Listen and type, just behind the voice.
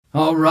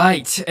All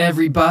right,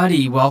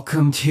 everybody,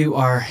 welcome to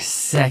our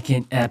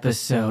second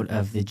episode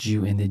of The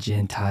Jew and the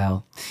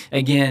Gentile.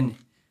 Again,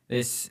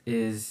 this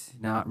is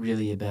not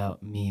really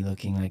about me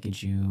looking like a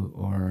Jew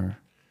or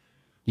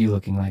you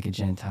looking like a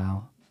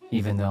Gentile,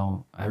 even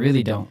though I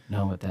really don't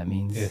know what that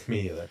means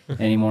me either.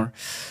 anymore.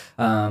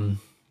 But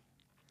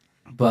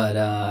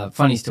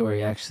funny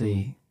story,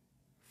 actually,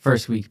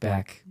 first week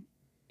back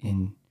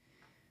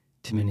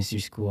to ministry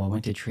school, I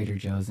went to Trader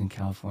Joe's in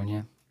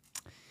California,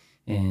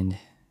 and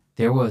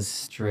there was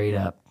straight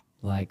up,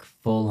 like,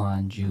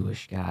 full-on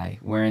Jewish guy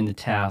wearing the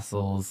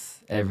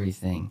tassels,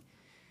 everything.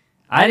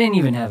 I didn't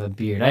even have a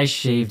beard. I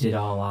shaved it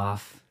all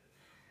off.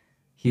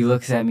 He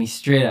looks at me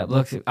straight up,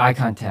 looks at eye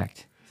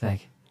contact. He's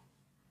like,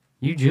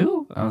 "You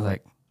Jew?" I was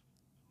like,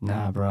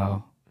 "Nah,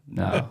 bro,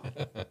 no."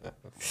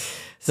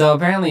 So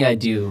apparently I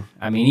do.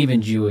 I mean,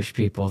 even Jewish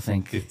people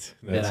think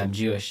that I'm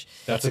Jewish.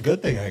 That's a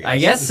good thing, I guess. I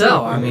guess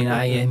so. I mean,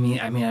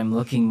 I'm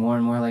looking more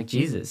and more like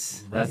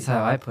Jesus. Right. That's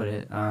how I put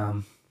it.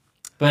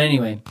 But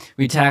anyway,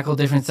 we tackle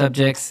different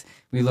subjects.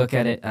 We look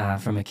at it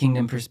from a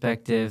kingdom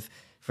perspective,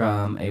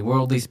 from a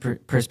worldly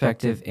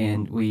perspective,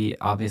 and we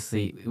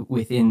obviously,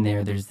 within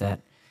there's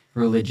that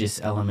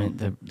religious element,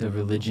 the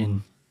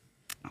religion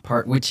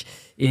part, which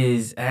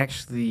is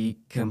actually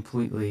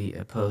completely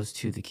opposed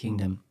to the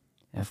kingdom,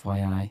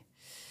 FYI.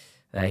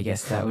 I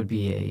guess that would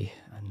be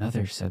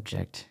another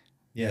subject.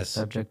 Yes.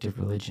 Subject of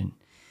religion.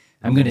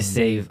 I'm going to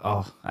save,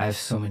 I have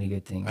so many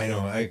good things. I know.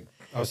 I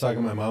was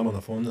talking to my mom on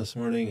the phone this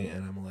morning,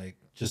 and I'm like,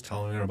 just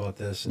telling her about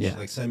this, and she's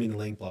like, "Send me the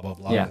link, blah blah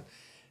blah." Yeah.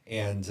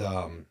 And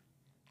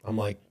I'm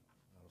like,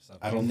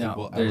 I don't think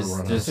we'll ever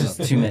run out. There's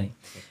just too many.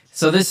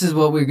 So this is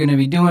what we're going to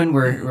be doing.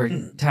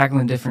 We're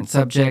tackling different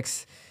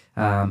subjects.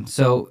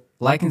 So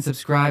like and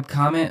subscribe,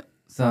 comment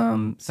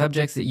some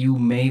subjects that you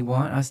may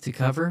want us to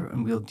cover,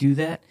 and we'll do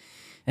that.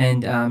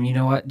 And you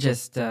know what?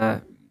 Just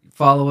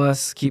follow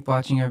us. Keep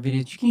watching our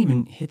videos. You can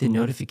even hit the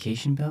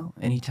notification bell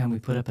anytime we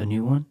put up a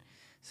new one,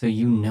 so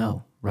you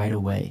know right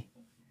away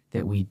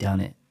that we done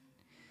it.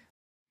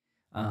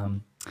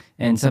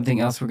 And something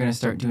else we're going to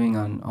start doing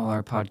on all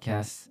our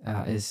podcasts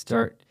is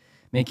start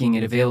making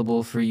it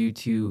available for you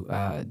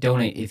to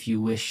donate if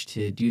you wish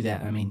to do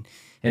that. I mean,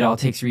 it all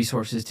takes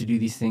resources to do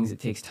these things. It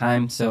takes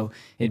time. So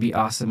it'd be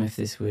awesome if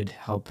this would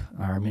help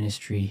our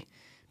ministry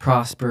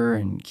prosper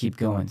and keep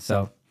going.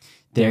 So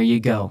there you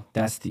go.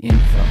 That's the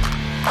info.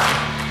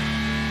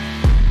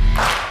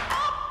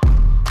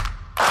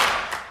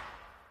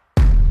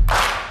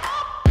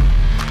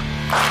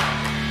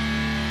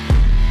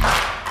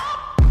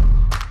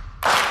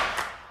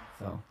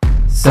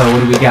 So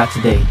what do we got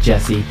today,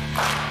 Jesse?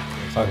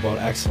 We'll talk about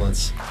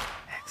excellence.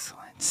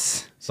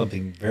 Excellence.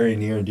 Something very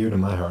near and dear to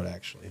my heart,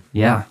 actually.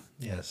 Yeah.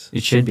 Yes.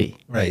 It should be.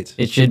 Right.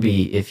 It should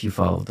be if you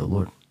follow the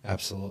Lord.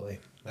 Absolutely.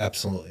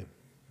 Absolutely.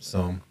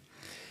 So,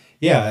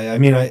 yeah, I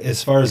mean,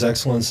 as far as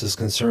excellence is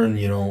concerned,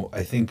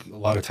 I think a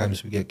lot of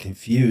times we get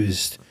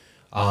confused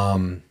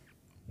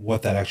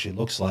what that actually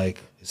looks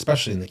like,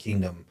 especially in the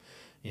kingdom,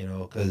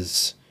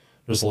 because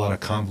there's a lot of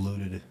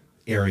convoluted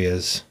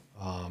areas.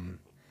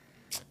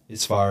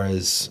 As far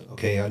as,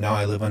 okay, now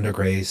I live under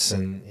grace,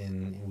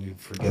 and we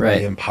forget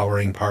the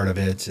empowering part of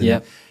it.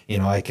 And,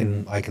 I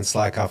can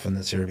slack off in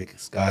this area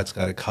because God's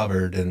got it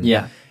covered. And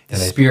the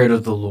Spirit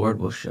of the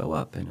Lord will show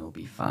up and it'll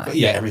be fine.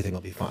 Everything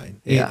will be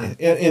fine. Yeah.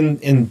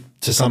 And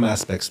to some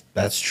aspects,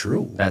 that's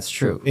true. That's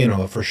true.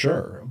 For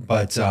sure.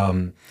 But,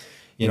 and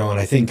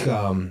I think,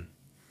 as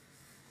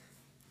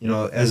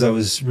I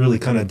was really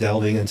kind of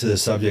delving into the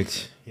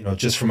subject,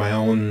 just for my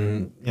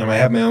own, I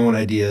have my own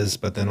ideas,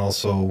 but then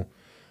also,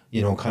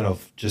 kind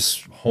of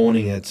just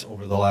honing it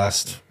over the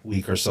last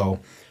week or so.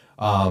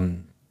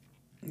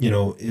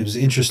 It was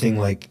interesting,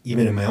 like,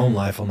 even in my own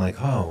life, I'm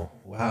like, oh,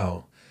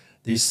 wow,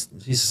 these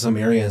are some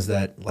areas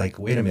that, like,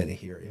 wait a minute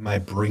here. Am I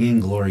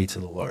bringing glory to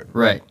the Lord?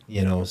 Right.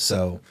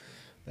 So,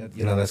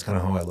 that's kind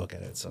of how I look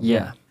at it. So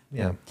yeah.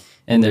 Yeah.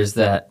 And there's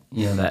that,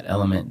 that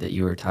element that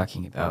you were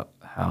talking about,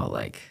 how,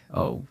 like,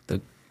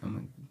 the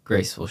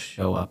grace will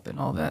show up and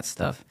all that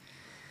stuff.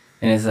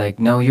 And it's like,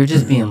 no, you're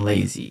just being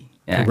lazy,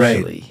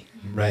 actually.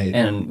 Right.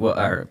 And what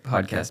our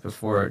podcast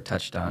before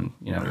touched on,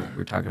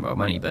 we're talking about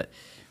money, but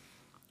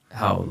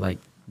how, like,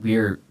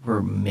 we're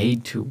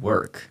made to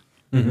work.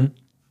 Mm-hmm.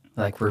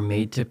 Like, we're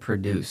made to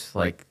produce.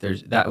 Like,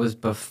 that was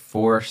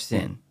before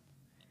sin.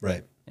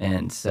 Right.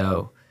 And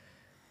so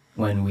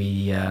when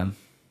we, I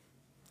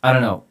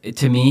don't know,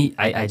 to me,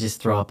 I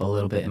just throw up a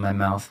little bit in my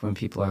mouth when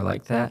people are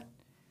like that.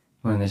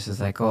 When this is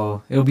like,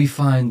 oh, it'll be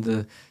fine.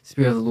 The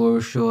Spirit of the Lord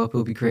will show up.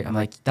 It'll be great. I'm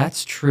like,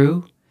 that's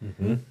true.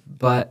 Mm-hmm.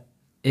 But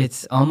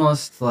it's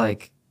almost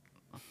like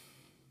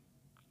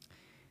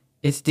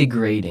it's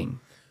degrading.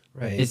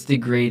 Right. It's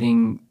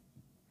degrading,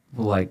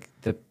 like,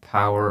 the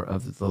power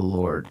of the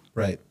Lord.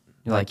 Right.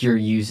 Like, you're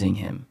using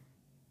him.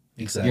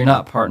 Exactly. You're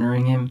not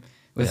partnering him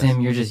with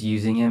him. You're just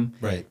using him.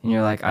 Right. And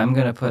you're like, I'm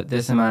going to put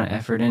this amount of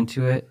effort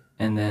into it,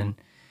 and then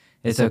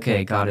it's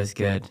okay. God is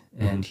good,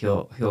 and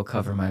He'll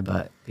cover my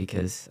butt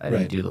because I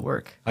didn't Right. do the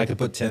work. I could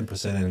put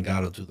 10% in and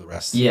God will do the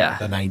rest. Yeah.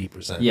 The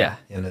 90%. Yeah.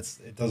 And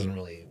it doesn't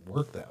really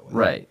work that way.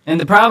 Right. And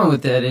the problem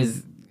with that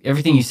is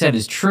everything you said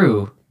is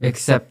true,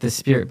 except the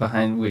spirit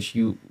behind which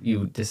you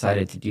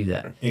decided to do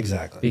that.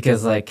 Exactly.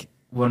 Because like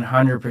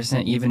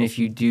 100%, even if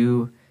you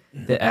do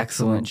the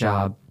excellent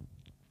job,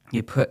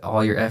 you put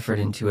all your effort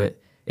into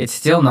it, it's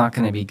still not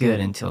going to be good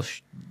until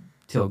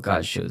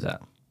God shows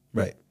up.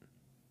 Right.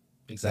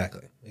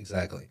 Exactly.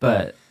 Exactly.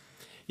 But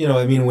You know,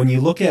 I mean, when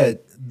you look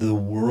at the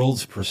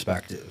world's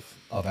perspective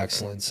of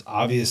excellence,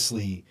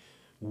 obviously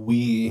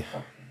we,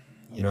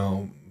 you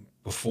know,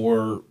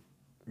 before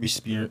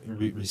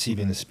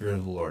receiving the Spirit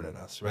of the Lord in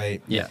us,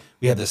 right? yeah,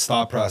 We have this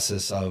thought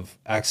process of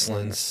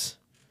excellence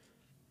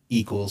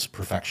equals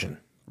perfection.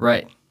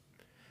 right.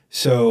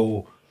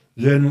 So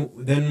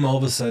then all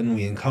of a sudden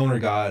we encounter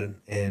God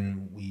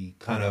and we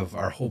kind of,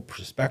 our whole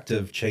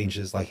perspective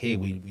changes. Like, hey,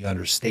 we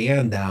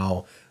understand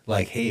now,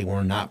 like, hey,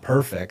 we're not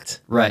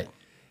perfect. Right.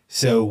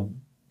 So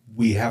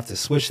we have to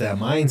switch that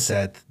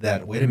mindset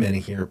that, wait a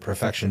minute here,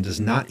 perfection does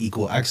not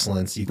equal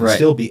excellence. You can Right.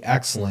 still be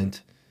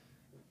excellent,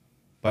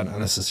 but not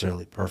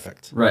necessarily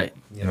perfect. Right.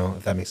 You know,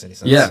 if that makes any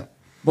sense. Yeah.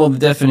 Well, the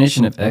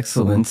definition of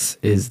excellence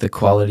is the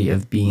quality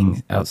of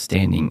being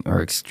outstanding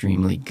or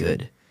extremely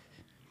good.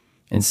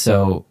 And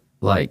so,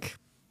 like,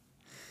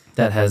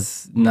 that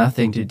has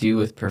nothing to do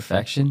with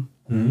perfection,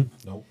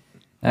 Nope.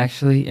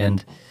 actually.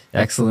 And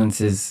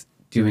excellence is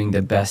doing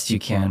the best you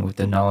can with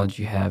the knowledge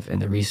you have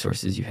and the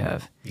resources you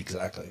have.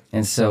 Exactly.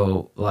 And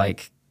so,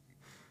 like,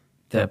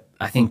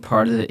 I think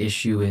part of the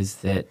issue is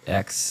that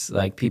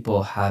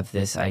people have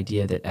this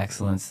idea that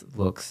excellence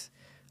looks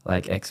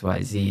like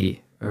XYZ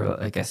or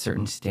like a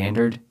certain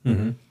standard.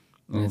 Mm-hmm.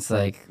 And it's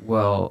like,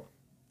 well,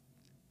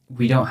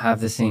 we don't have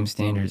the same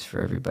standards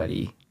for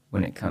everybody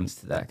when it comes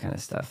to that kind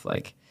of stuff.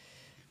 Like,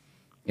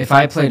 if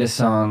I played a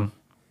song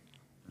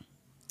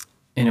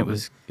and it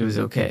was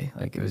okay,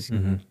 like it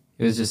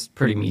was just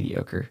pretty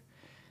mediocre,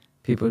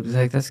 people would be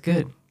like, "That's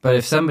good." But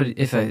if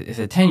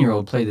a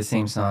 10-year-old played the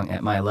same song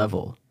at my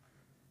level,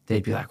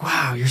 they'd be like,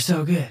 "Wow, you're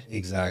so good!"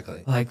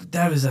 Exactly. Like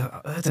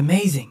that's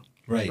amazing,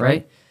 Right.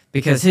 right?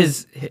 Because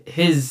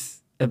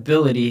his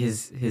ability,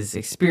 his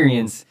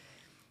experience,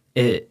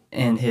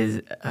 and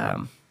his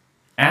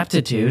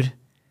aptitude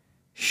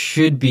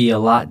should be a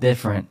lot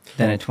different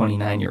than a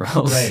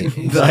 29-year-old. Right.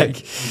 Like,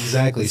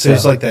 Exactly. So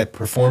it's like that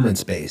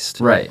performance based.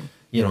 right.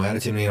 You know,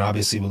 attitude. I mean,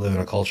 obviously, we live in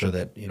a culture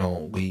that, you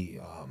know, we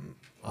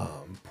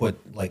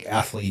put like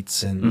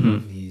athletes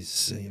and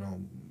these, you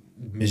know,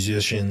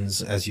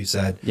 musicians, as you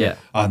said, Yeah.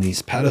 on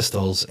these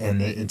pedestals,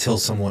 and until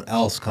someone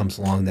else comes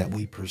along that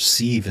we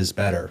perceive as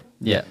better.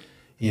 Yeah.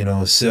 You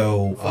know,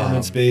 so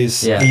performance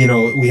based. yeah. You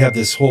know, we have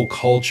this whole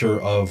culture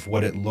of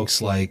what it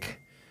looks like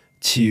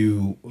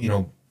to, you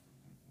know.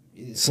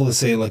 So let's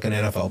say like an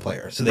NFL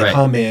player. So they Right.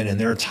 come in and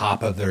they're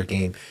top of their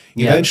game.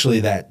 Yeah. Eventually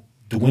that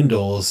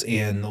dwindles,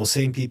 and those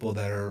same people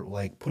that are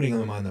like putting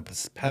them on the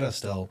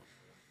pedestal,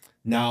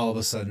 now all of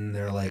a sudden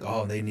they're like,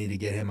 oh, they need to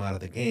get him out of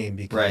the game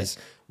because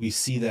we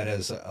see that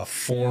as a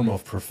form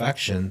of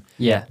perfection.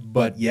 Yeah.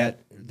 But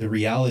yet the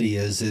reality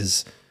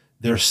is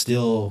they're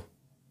still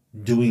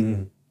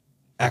doing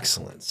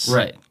excellence.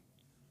 Right.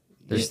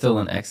 They're still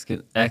an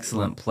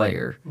excellent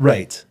player.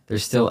 Right. They're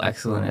still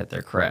excellent at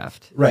their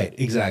craft. Right.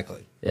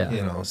 Exactly. Yeah.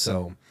 You know,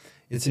 so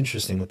it's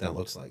interesting what that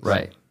looks like.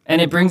 Right.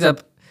 And it brings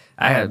up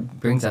a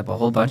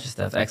whole bunch of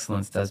stuff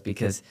excellence does,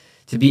 because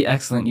to be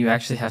excellent, you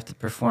actually have to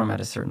perform at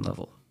a certain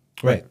level.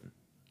 Right.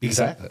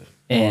 Exactly.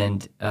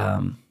 And,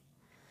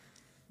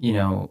 you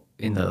know,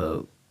 in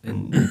the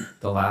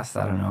last,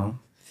 I don't know,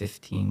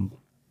 15,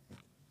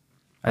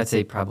 I'd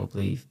say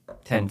probably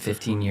 10,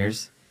 15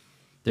 years,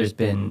 there's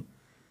been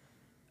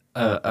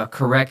a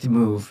correct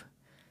move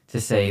to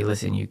say,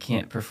 listen, you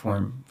can't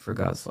perform for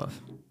God's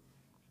love.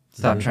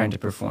 Stop trying to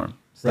perform.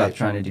 Stop Right.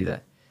 trying to do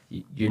that.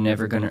 You're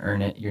never going to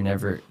earn it. You're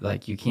never,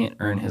 like, you can't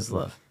earn his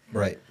love.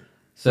 Right.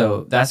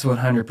 So that's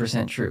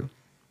 100% true.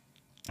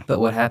 But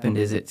what happened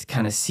is it's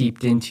kind of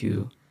seeped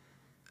into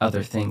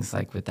other things,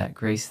 like with that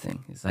grace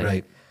thing. It's like,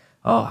 Right.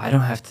 oh, I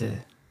don't have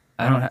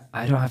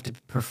to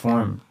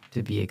perform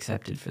to be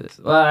accepted for this.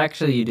 Well,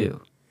 actually, you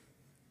do.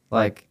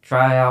 Like,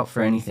 try out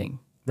for anything.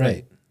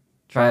 Right.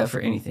 Try out for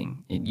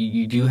anything.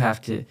 You do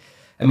have to.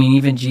 I mean,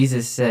 even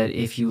Jesus said,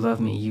 "If you love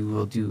me, you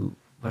will do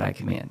what I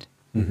command."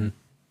 Mm-hmm.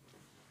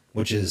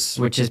 Which is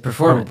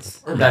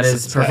performance. That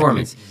is Exactly.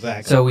 performance.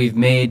 Exactly. So we've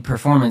made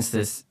performance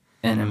this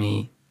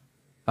enemy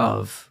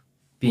of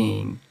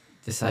being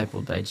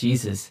discipled by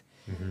Jesus,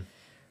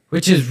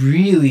 which has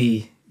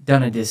really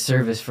done a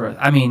disservice for us.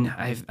 I mean,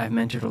 I've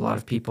mentored a lot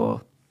of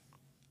people,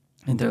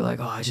 and they're like,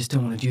 "Oh, I just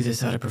don't want to do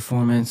this out of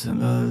performance." And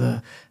blah, blah,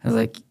 blah. I was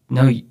like,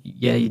 "No,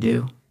 yeah, you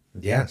do.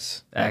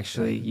 Yes.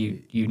 Actually,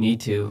 you need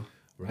to."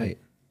 Right.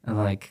 And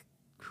like,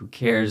 who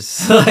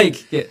cares?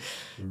 Like,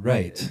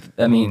 Right.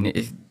 I mean,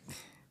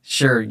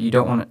 sure, you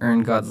don't want to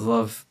earn God's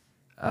love.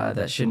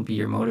 That shouldn't be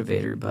your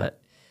motivator, but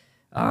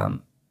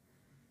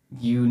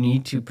you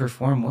need to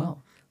perform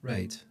well.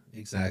 Right.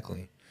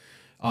 Exactly.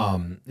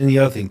 And the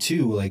other thing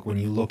too, like when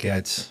you look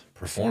at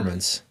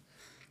performance,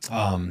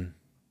 when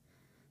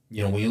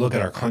you look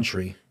at our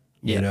country,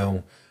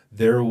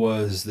 there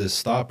was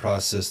this thought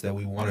process that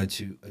we wanted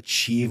to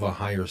achieve a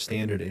higher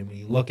standard. And when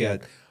you look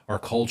at our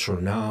culture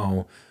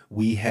now,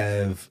 we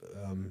have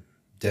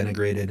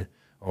denigrated,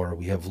 or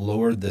we have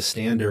lowered the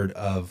standard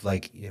of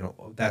like,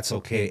 that's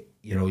okay.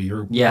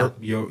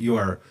 You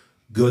are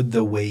good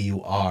the way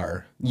you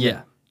are.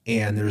 Yeah.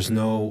 And there's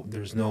no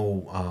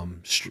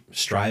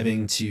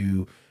striving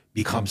to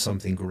become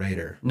something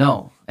greater.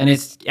 No. And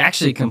it's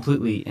actually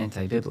completely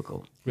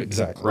anti-biblical.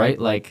 Exactly. Right?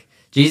 Like,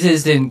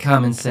 Jesus didn't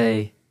come and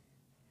say,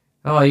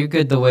 oh, you're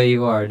good the way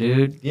you are,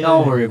 dude. Yeah.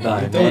 Don't worry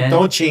about it, man.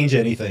 Don't change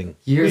anything.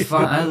 You're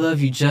fine. I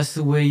love you just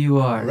the way you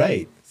are.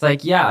 Right. It's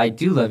like, yeah, I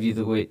do love you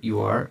the way you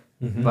are,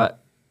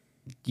 but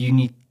you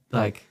need,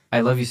 like,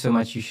 I love you so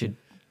much you should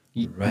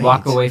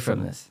walk away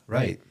from this.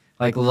 Right.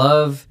 Like,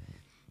 love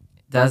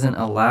doesn't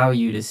allow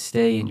you to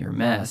stay in your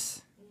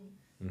mess.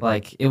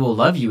 Like, it will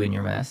love you in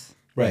your mess.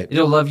 Right.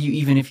 It'll love you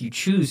even if you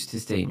choose to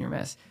stay in your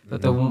mess.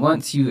 But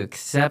once you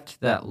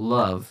accept that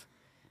love,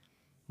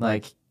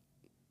 like,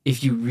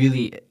 if you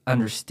really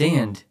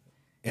understand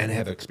and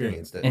have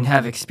experienced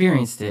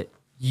it,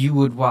 you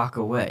would walk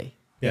away.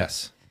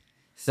 Yes.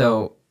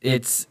 So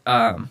it's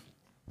a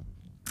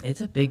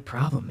big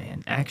problem,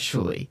 man.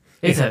 Actually,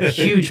 it's a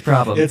huge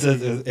problem. And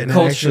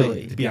culturally.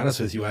 Actually, to be honest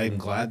with you, I'm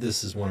glad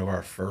this is one of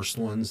our first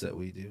ones that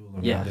we do.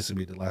 I mean, obviously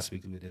we did last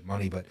week. We did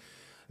money, but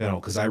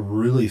because I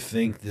really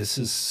think this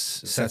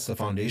sets the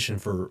foundation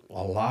for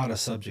a lot of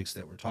subjects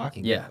that we're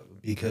talking about.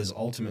 Because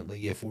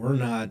ultimately, if we're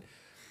not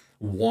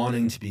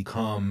wanting to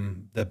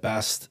become the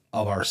best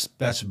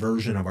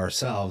version of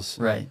ourselves,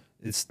 right,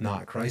 it's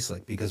not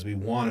Christ-like, because we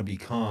want to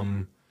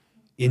become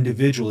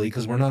individually,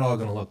 because we're not all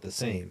going to look the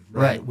same,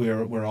 right?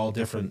 We're all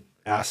different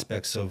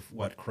aspects of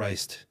what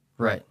Christ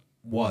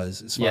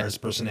was, as far as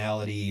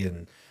personality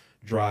and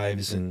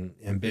drives and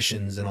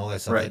ambitions and all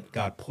that stuff. That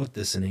God put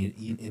this in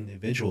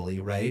individually,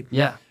 right?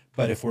 Yeah.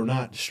 But if we're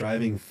not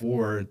striving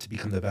to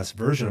become the best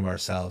version of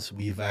ourselves,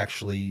 we've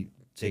actually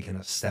taken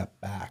a step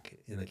back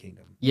in the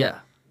kingdom. Yeah.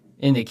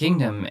 In the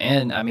kingdom,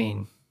 and I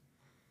mean,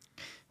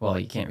 well,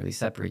 you can't really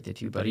separate the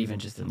two, but even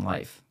just in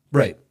life.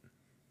 Right.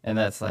 And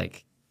that's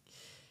like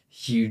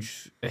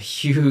a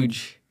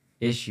huge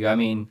issue. I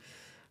mean,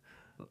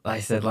 like I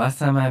said, last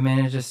time I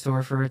managed a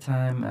store for a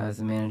time, I was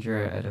a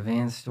manager at a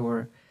van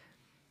store.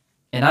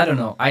 And I don't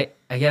know, I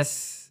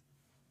guess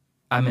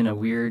I'm in a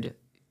weird,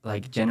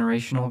 like,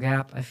 generational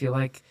gap, I feel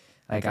like.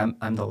 Like,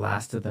 I'm the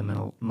last of the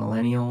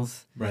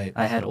millennials. Right.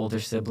 I had older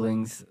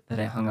siblings that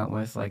I hung out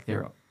with, like,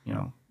 they're,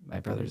 my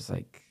brother's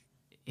like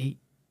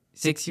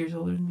 6 years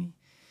older than me.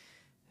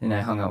 And I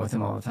hung out with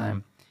him all the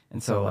time.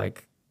 And so,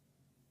 like,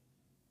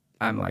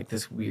 I'm like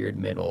this weird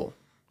middle.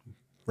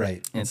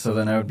 Right. And so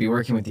then I would be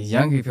working with these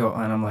young people,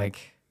 and I'm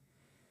like,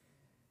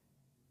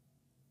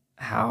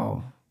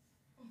 how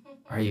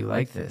are you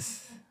like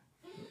this?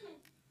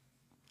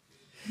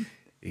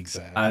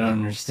 Exactly. I don't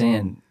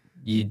understand.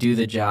 You do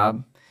the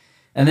job.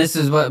 And this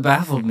is what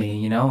baffled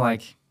me,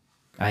 like,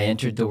 I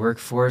entered the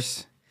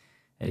workforce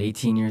at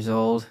 18 years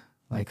old,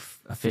 like,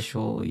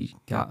 officially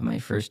got my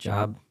first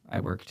job. I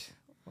worked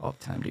all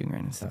the time doing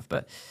random stuff,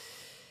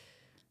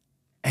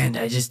 and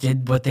I just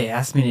did what they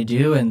asked me to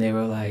do, and they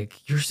were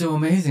like, you're so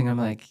amazing. I'm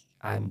like,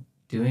 I'm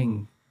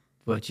doing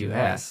what you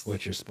asked.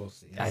 What you're supposed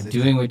to. Yes, I'm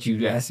doing what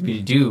you asked me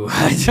to do.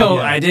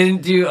 I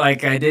didn't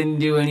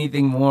do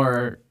anything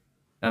more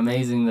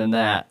amazing than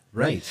that.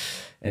 Right.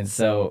 And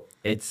so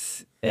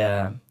it's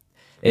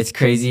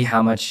crazy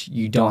how much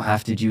you don't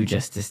have to do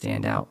just to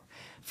stand out.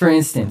 For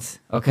instance,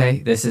 okay,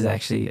 this is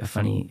actually a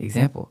funny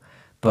example,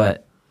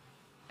 but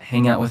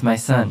hang out with my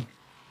son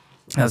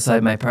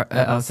outside my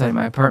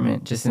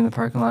apartment, just in the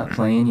parking lot,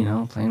 playing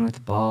with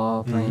the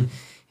ball, playing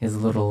his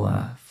little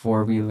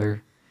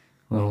 4-wheeler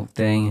little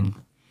thing,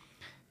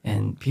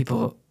 and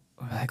people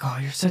are like, "Oh,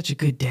 you're such a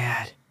good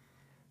dad.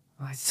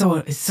 Oh, it's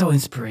so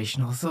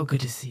inspirational. So good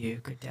to see you,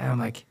 good dad." I'm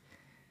like,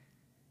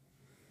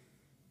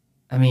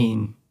 I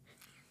mean,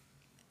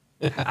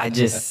 I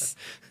just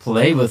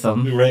play with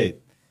them. Right.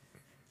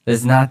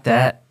 It's not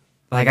that,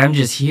 like, I'm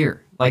just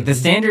here. Like, the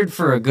standard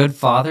for a good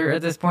father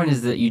at this point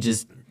is that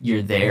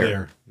you're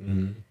there.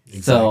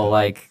 Exactly. So,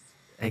 like,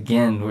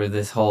 again, where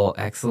this whole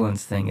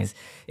excellence thing is,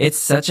 it's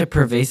such a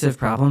pervasive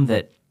problem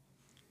that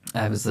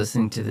I was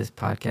listening to this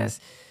podcast,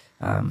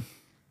 and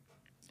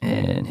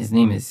his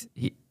name is,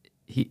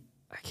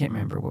 I can't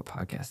remember what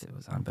podcast it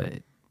was on,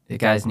 but the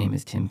guy's name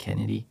is Tim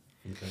Kennedy.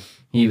 Okay.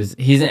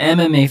 He's an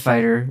MMA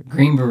fighter,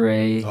 Green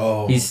Beret.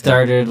 Oh, he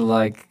started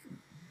like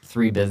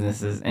 3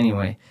 businesses.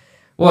 Anyway,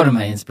 one of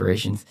my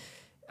inspirations.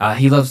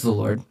 He loves the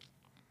Lord.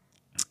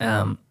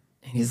 And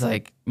he's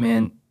like,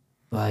 man,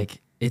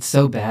 like, it's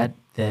so bad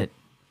that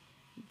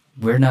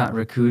we're not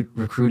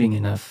recruiting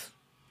enough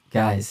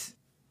guys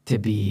to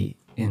be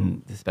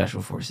in the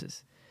special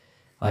forces.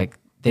 Like,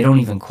 they don't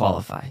even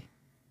qualify.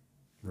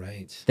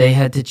 Right. They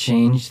had to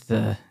change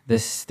the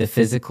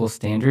physical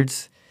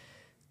standards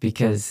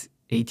because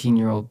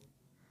 18-year-old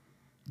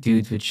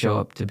dudes would show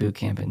up to boot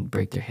camp and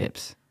break their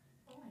hips.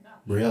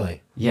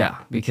 Really? Yeah,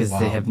 because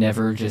they have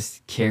never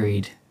just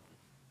carried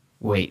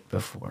weight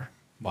before.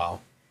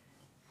 Wow.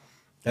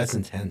 That's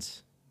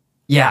intense.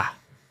 Yeah.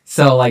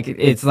 So like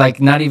it's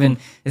like not even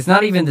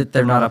that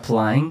they're not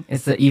applying.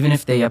 It's that even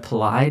if they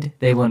applied,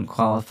 they wouldn't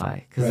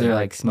qualify because they're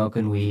like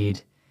smoking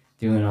weed,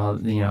 doing all,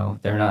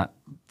 they're not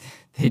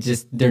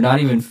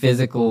even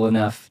physical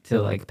enough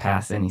to like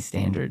pass any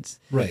standards.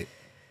 Right.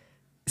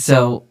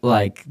 So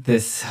like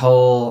this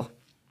whole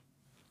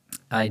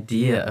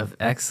idea of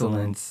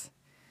excellence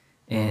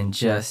and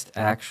just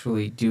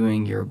actually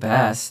doing your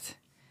best.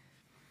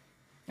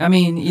 I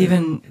mean,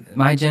 even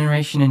my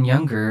generation and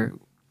younger,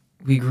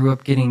 we grew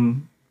up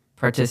getting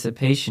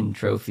participation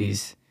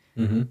trophies.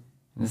 Mm-hmm.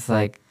 It's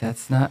like,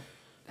 that's not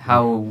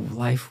how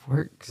life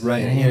works.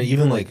 Right. Man.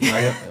 Even like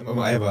I have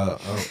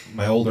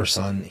my older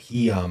son,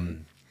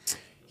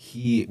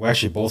 well,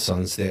 actually both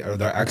sons,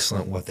 they're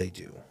excellent at what they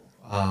do.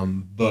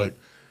 But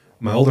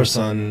my older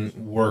son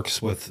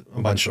works with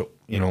a bunch of,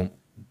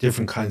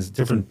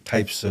 different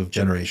types of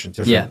generations,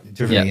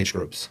 different age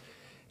groups.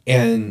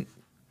 And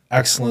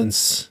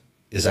excellence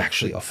is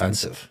actually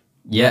offensive.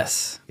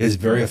 Yes. It's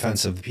very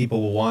offensive.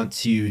 People will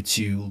want you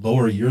to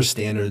lower your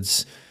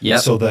standards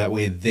so that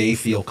way they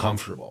feel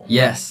comfortable.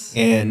 Yes.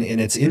 And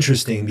it's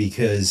interesting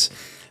because,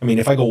 I mean,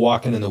 if I go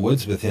walking in the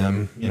woods with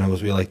him,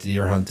 as we like to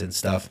deer hunt and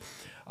stuff,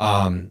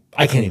 I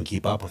can't even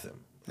keep up with him.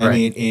 I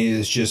mean,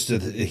 it's just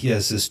he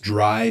has this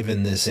drive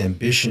and this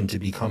ambition to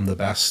become the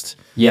best.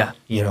 Yeah.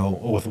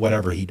 With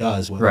whatever he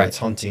does, whether it's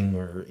hunting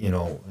or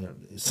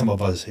some of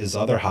his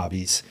other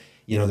hobbies.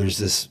 There's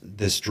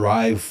this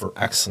drive for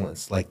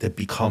excellence, like to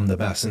become the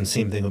best. And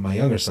same thing with my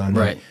younger son.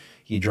 Right.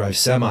 He drives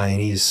semi, and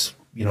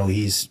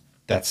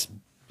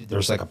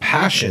there's like a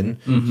passion.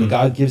 Mm-hmm. So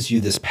God gives you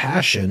this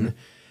passion,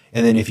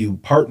 and then if you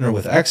partner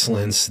with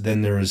excellence,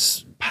 then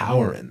there's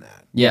power in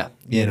that. Yeah.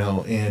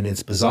 And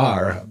it's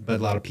bizarre, but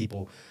a lot of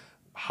people,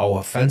 how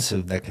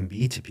offensive that can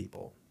be to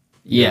people.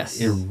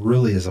 Yes. It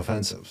really is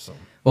offensive. So.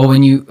 Well,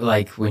 when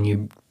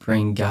you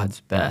bring God's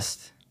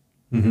best,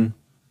 mm-hmm.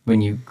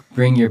 when you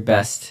bring your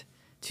best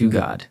to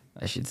God,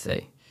 I should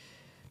say,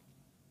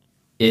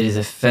 it is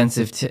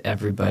offensive to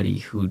everybody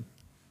who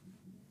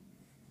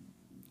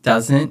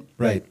doesn't.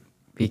 Right.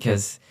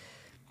 Because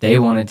they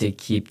wanted to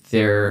keep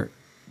their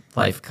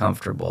life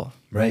comfortable.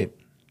 Right.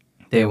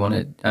 They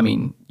wanted,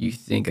 you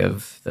think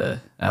of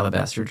the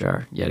alabaster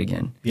jar yet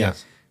again.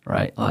 Yes.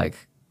 Right?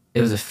 Like,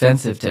 it was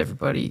offensive to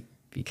everybody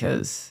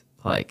because,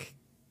 like...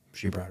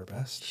 She brought her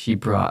best. She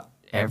brought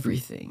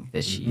everything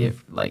that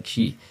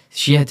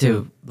she had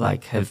to,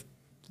 have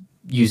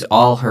used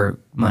all her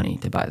money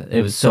to buy that.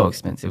 It was so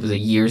expensive. It was a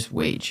year's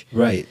wage.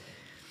 Right.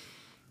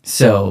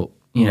 So,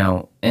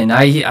 and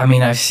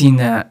I've seen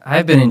that.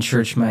 I've been in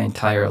church my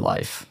entire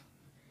life.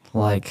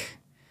 Like,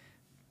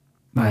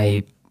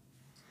 my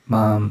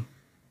mom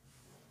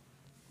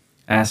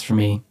asked for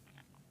me.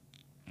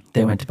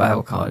 They went to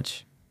Bible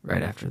college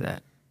right after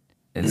that.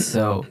 And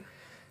so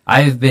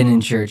I've been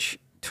in church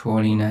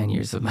 29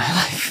 years of my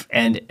life.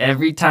 And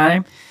every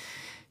time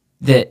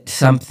that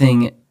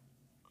something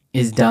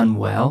is done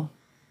well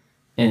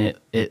and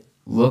it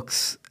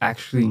looks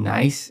actually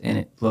nice and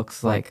it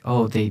looks like,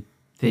 oh, they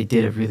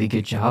did a really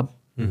good job,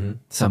 mm-hmm.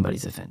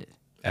 somebody's offended.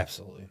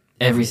 Absolutely.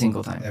 Every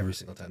single time. Every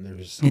single time.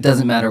 It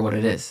doesn't matter what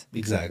it is.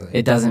 Exactly.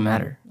 It doesn't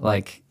matter.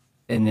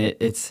 And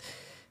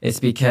it's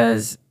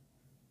because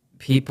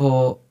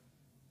people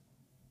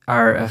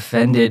are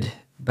offended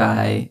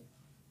by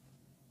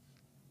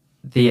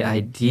the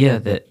idea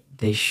that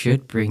they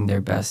should bring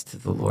their best to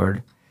the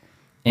Lord.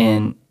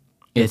 And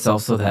it's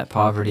also that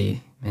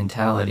poverty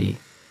mentality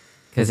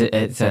because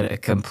it's a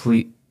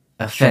complete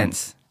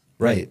offense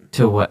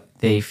to what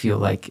they feel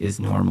like is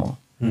normal.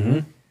 Mm-hmm.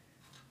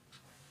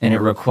 And it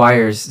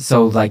requires,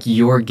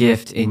 your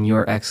gift and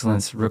your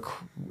excellence,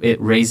 it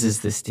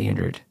raises the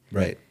standard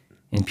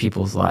in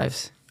people's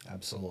lives.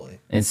 Absolutely.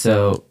 And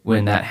so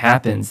when that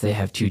happens, they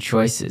have two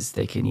choices.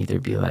 They can either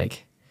be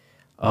like,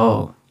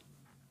 oh,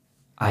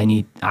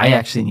 I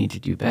actually need to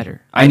do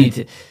better. I need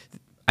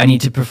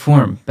to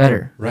perform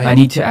better. Right. I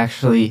need to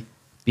actually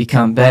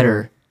become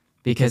better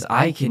because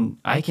I can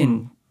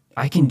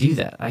do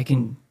that. I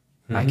can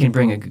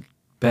bring a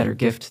better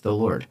gift to the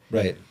Lord.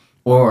 Right.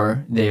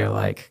 Or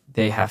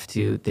they have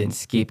to then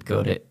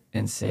scapegoat it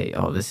and say,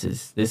 oh, this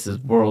is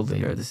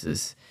worldly, or this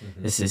is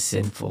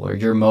sinful, or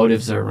your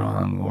motives are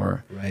wrong,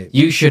 or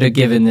you should have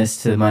given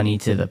this money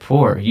to the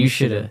poor. You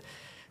should have,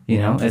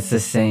 it's the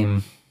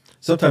same.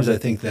 Sometimes I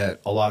think that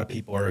a lot of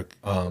people are,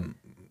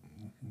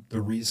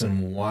 the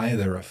reason why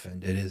they're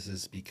offended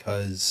is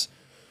because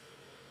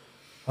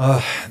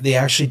they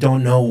actually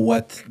don't know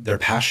what they're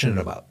passionate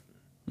about.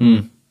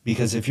 Mm.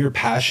 Because if you're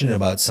passionate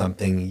about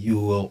something, you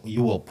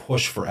will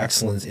push for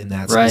excellence in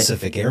that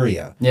specific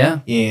area. Yeah.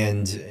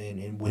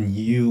 And when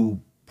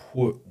you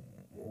put,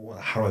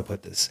 how do I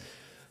put this?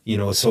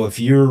 So if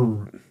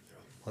you're,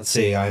 let's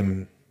say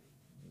I'm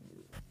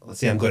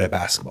good at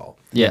basketball.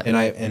 Yeah.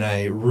 And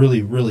I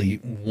really, really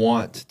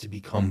want to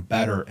become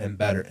better and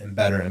better and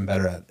better and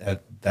better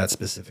at that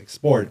specific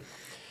sport.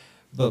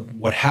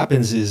 what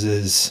happens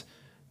is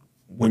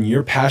when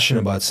you're passionate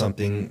about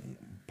something,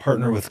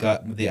 partner with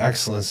God, with the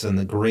excellence and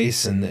the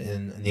grace and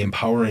the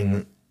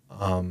empowering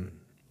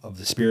of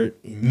the Spirit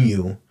in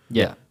you.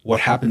 Yeah.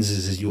 What happens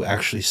is you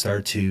actually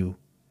start to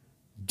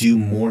do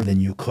more than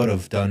you could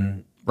have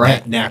done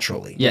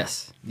naturally.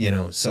 Yes.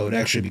 So it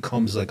actually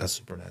becomes like a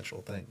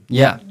supernatural thing.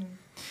 Yeah.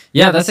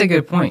 Yeah, that's a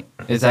good point.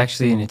 It's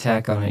actually an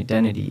attack on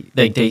identity.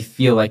 Like they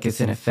feel like it's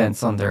an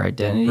offense on their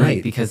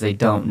identity because they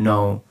don't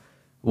know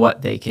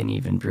what they can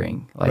even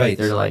bring. Like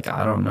they're like,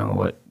 I don't know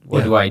what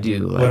do I do?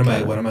 Like,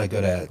 what am I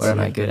good at? What am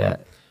I good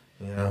at?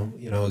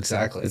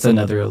 Exactly. It's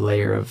another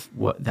layer of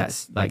what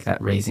that's like,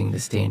 that raising the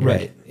standard.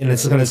 Right. And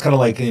it's kind of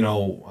like,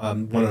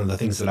 one of the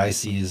things that I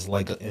see is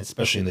like,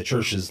 especially in the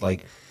churches,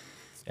 like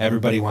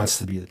everybody wants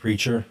to be the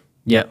preacher.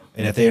 Yeah.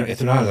 And if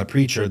they're not a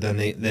preacher, then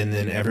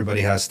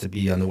everybody has to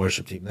be on the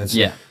worship team.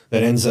 That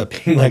ends up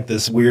being like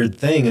this weird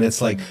thing. And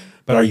it's like,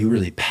 but are you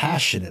really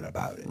passionate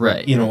about it?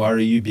 Right. Are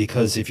you,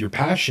 because if you're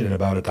passionate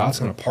about it, God's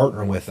going to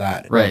partner with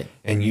that. Right.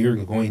 And you're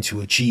going to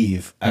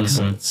achieve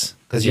excellence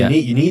because you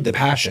need the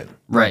passion.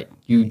 Right.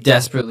 You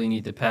desperately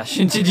need the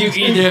passion to do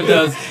either of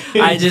those.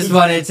 I just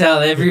want to tell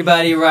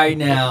everybody right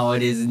now,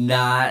 it is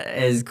not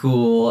as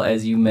cool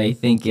as you may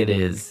think it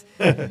is.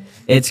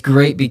 It's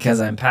great because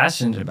I'm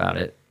passionate about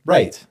it.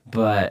 Right.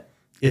 But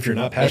if you're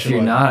not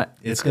passionate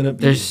it's going to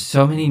be... There's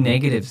so many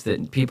negatives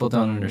that people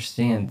don't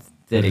understand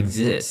that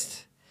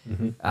exist.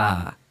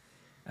 I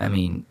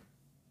mean,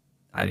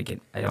 I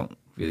don't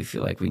really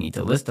feel like we need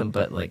to list them,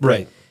 but like,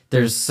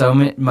 there's so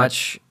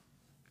much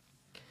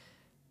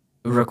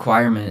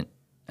requirement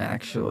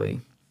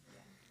actually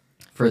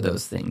for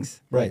those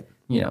things. Right.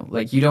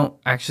 Like you don't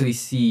actually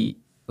see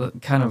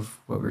kind of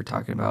what we were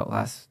talking about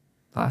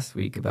last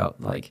week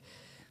about like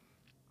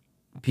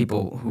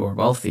people who are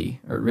wealthy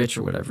or rich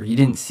or whatever. You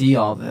didn't see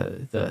all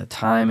the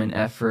time and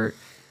effort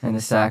and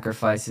the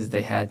sacrifices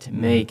they had to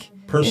make.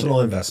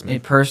 Personal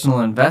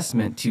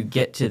investment to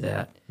get to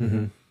that.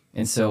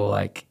 And so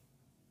like,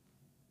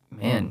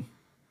 man,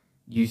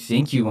 you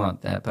think you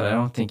want that, but I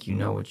don't think you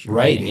know what you're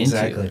getting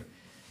into.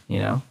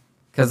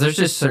 Because there's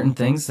just certain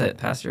things that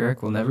Pastor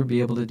Eric will never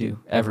be able to do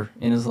ever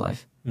in his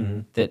life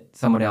that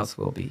somebody else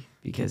will be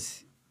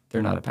because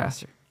they're not a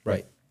pastor.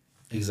 Right.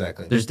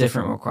 Exactly. There's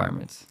different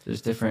requirements.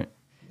 There's different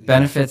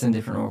benefits and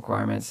different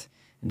requirements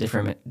and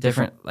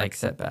different like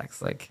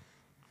setbacks. Like,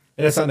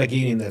 and it's not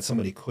negating that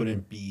somebody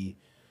couldn't be,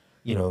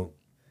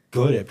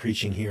 good at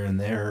preaching here and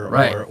there,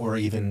 or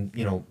even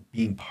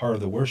being part of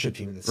the worship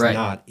team. That's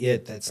not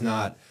it. That's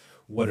not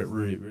what it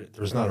really.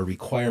 There's not a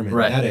requirement in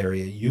that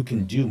area. You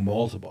can do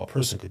multiple. A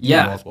person could do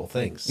multiple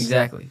things.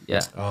 Exactly.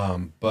 Yeah.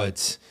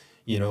 But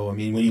I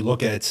mean, when you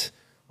look at,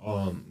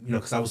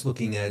 because I was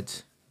looking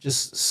at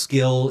just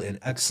skill and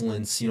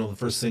excellence. The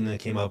first thing that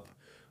came up.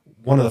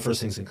 One of the first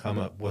things that come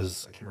up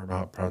was, I can't remember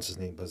how to pronounce his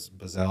name,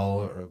 Basil,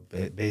 or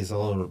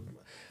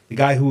the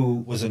guy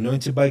who was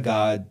anointed by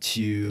God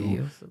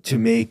to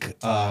make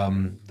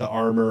the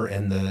armor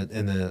and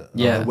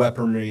the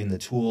weaponry and the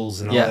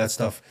tools and all that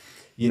stuff.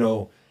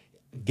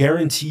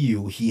 Guarantee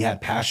you he had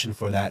passion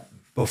for that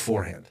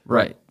beforehand.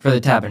 Right. For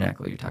the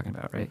tabernacle you're talking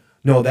about, right?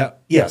 No,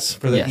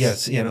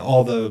 and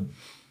all the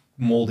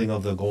molding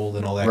of the gold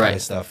and all that kind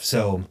of stuff.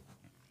 So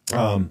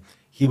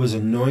he was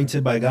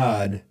anointed by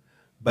God.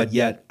 But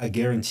yet, I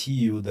guarantee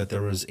you that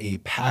there was a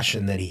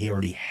passion that he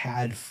already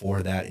had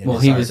for that.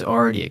 He was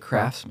already a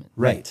craftsman.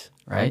 Right.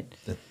 Right?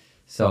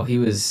 So he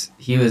was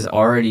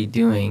already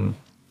doing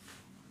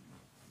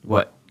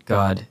what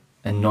God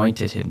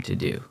anointed him to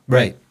do.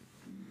 Right.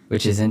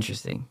 Which is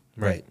interesting.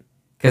 Right.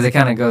 Because it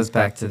kind of goes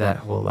back to that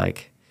whole,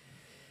 like,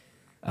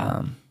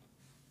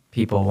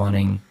 people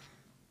wanting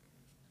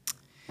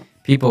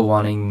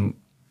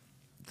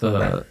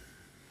the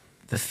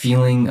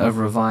feeling of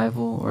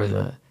revival or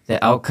the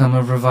outcome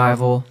of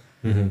revival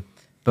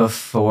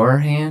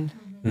beforehand,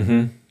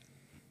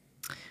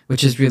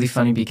 which is really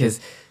funny because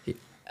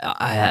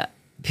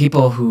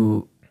people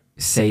who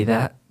say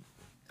that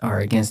are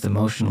against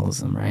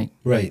emotionalism, right?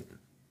 Right.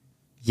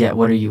 Yet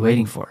what are you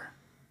waiting for?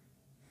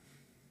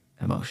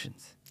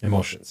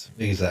 Emotions,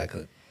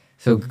 exactly.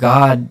 So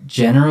God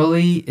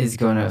generally is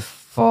going to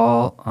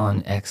fall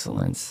on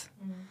excellence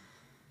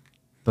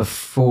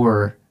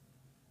before,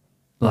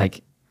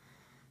 like,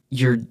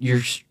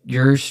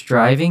 You're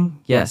striving.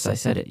 Yes, I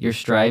said it. You're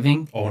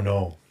striving. Oh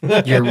no.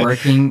 You're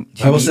working.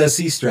 Bible says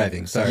cease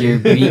striving. Sorry.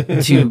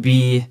 You're to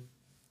be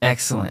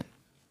excellent.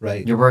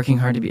 Right. You're working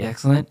hard to be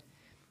excellent,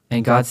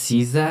 and God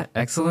sees that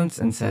excellence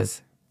and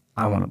says,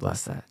 "I want to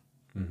bless that."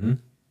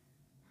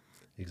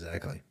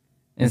 Exactly.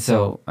 And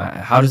so,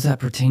 how does that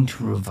pertain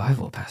to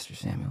revival, Pastor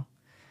Samuel?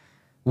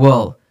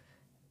 Well,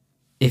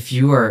 if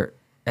you are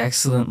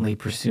excellently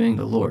pursuing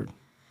the Lord.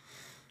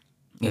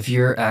 If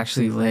you're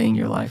actually laying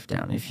your life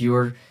down, if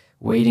you're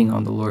waiting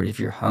on the Lord, if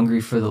you're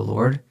hungry for the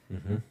Lord,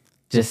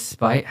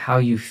 despite how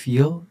you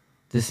feel,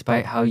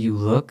 despite how you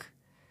look,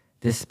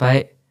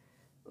 despite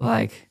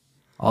like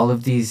all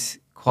of these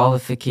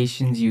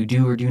qualifications you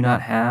do or do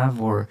not have,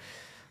 or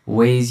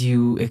ways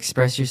you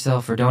express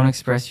yourself or don't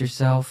express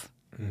yourself,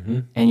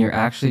 and you're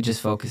actually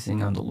just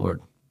focusing on the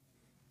Lord,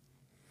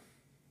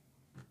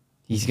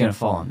 He's going to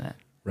fall on that.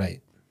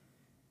 Right.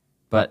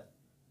 But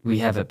we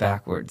have it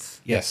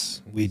backwards.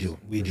 Yes, we do.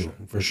 We do,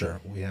 for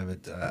sure. We have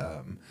it.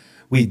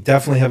 We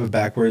definitely have it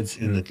backwards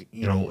in the,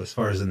 as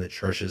far as in the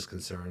church is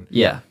concerned.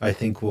 Yeah. I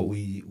think what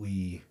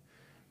we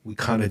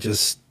kind of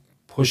just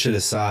push it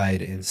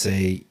aside and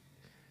say,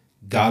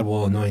 God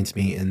will anoint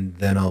me and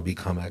then I'll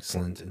become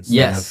excellent.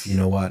 Instead of, you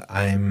know what,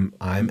 I'm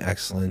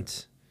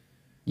excellent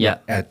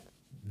at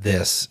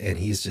this, and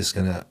He's just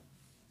going to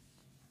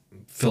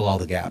fill all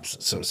the gaps,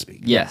 so to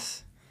speak.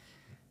 Yes.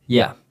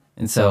 Yeah.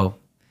 And so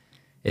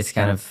it's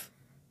kind of,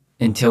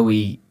 until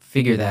we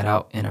figure that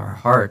out in our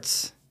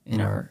hearts, in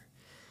our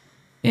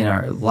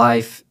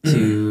life,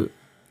 to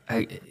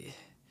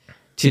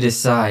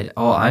decide,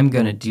 oh, I'm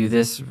going to do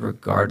this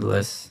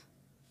regardless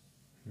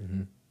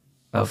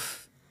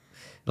of,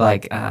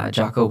 like,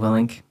 Jocko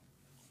Willink.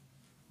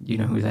 You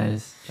know who that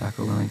is?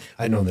 Jocko Willink.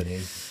 I know the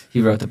name.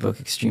 He wrote the book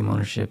Extreme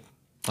Ownership.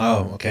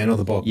 Oh, okay. I know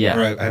the book. Yeah.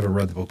 Or I haven't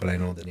read the book, but I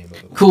know the name of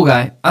it. Cool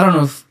guy. I don't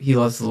know if he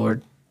loves the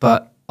Lord,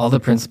 but all the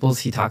principles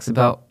he talks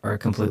about are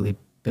completely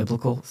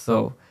biblical.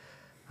 So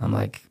I'm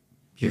like,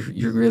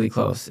 you're really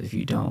close if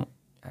you don't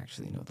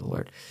actually know the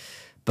Lord.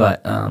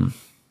 But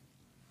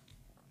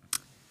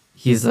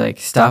he's like,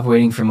 stop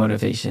waiting for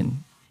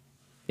motivation.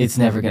 It's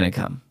never going to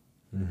come.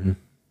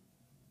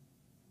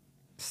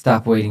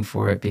 Stop waiting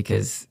for it,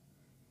 because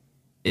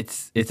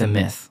it's a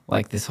myth.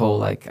 Like this whole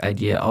like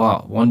idea,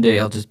 oh, one day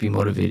I'll just be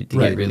motivated to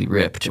get really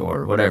ripped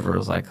or whatever. It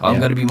was like, I'm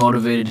going to be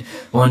motivated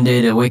one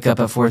day to wake up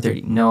at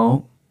 4:30.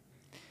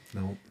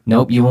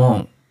 Nope, you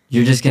won't.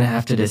 You're just going to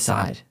have to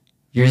decide.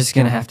 It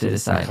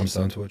comes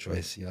down to a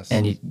choice, yes.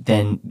 And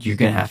then you're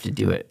going to have to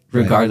do it,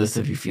 regardless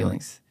of your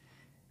feelings.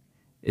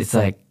 It's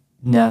like,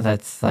 no,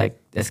 that's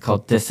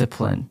called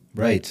discipline.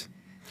 Right.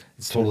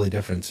 It's totally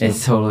different.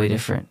 It's totally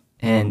different.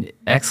 And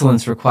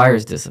excellence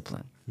requires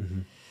discipline,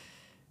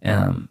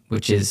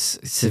 which is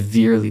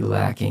severely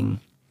lacking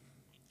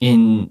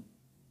in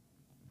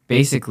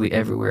basically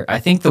everywhere. I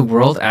think the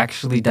world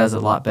actually does a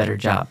lot better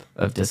job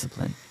of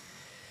discipline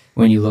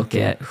when you look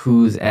at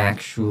who's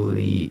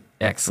actually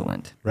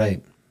excellent.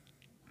 Right.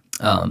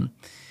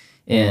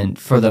 And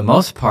for the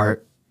most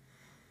part,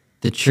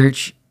 the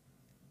church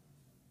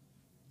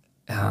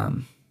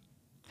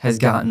has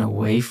gotten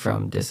away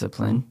from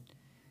discipline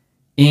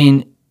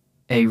in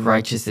a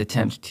righteous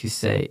attempt to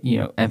say,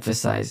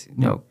 emphasize,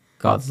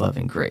 God's love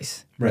and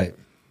grace. Right.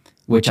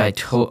 Which I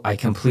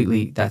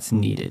completely, that's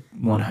needed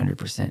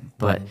 100%.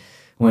 But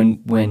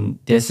when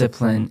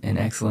discipline and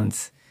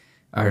excellence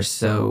are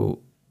so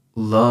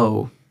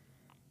low,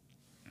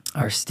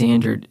 our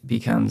standard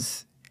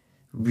becomes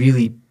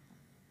really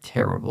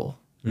terrible.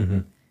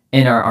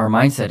 And our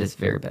mindset is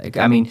very bad.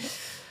 I mean,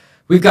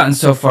 we've gotten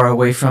so far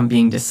away from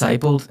being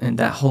discipled, and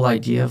that whole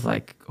idea of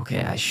like,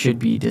 okay, I should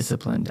be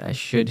disciplined. I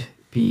should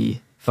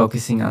be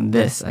focusing on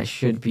this.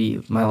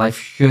 My life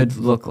should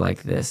look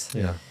like this.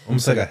 Yeah.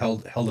 Almost like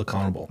held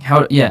accountable.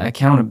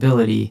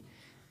 Accountability,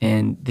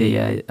 and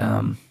the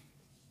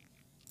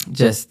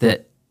just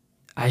that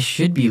I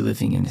should be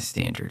living in a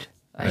standard.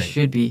 I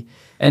should be,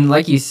 and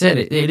like you said,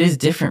 it is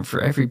different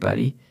for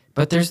everybody,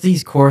 but there's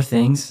these core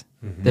things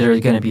that are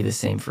going to be the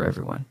same for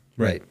everyone.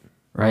 Right.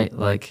 Right?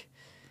 Like,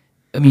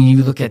 I mean,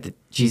 you look at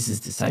Jesus'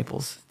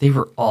 disciples, they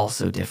were all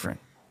so different.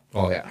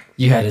 Oh, yeah.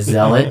 You had a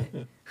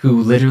zealot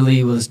who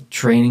literally was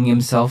training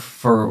himself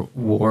for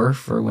war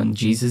for when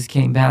Jesus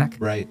came back.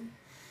 Right.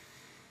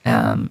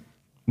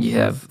 You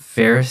have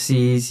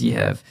Pharisees, you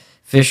have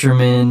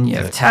fishermen, you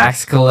have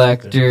tax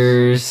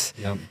collectors,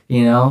 A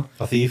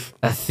thief.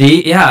 A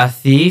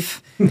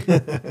thief.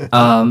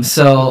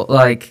 So,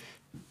 like,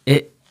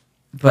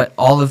 but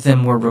all of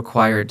them were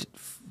required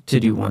to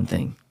do one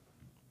thing,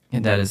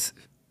 and that is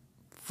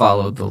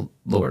follow the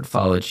Lord,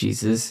 follow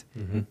Jesus,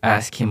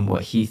 ask Him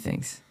what He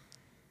thinks,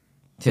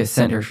 to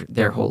center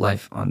their whole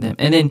life on them.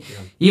 And then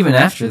even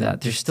after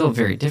that, they're still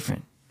very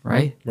different,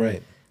 right?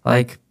 Right.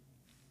 Like,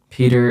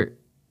 Peter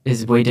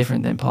is way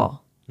different than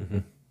Paul.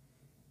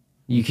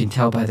 You can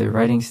tell by their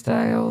writing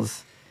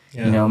styles,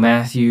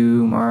 Matthew,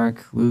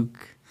 Mark,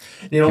 Luke.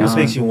 It almost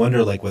makes you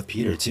wonder, like with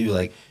Peter too,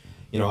 like,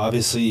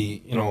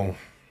 obviously,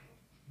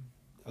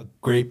 a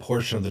great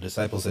portion of the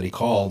disciples that he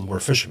called were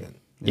fishermen.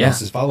 And he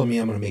says, follow me,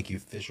 I'm going to make you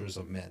fishers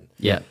of men.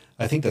 Yeah.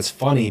 I think that's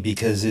funny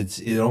because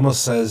it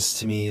almost says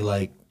to me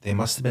like they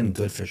must have been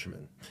good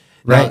fishermen.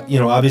 Right.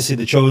 Now, obviously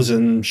the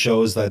Chosen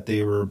shows that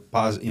they were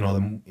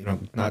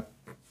not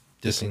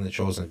dissing the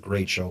Chosen,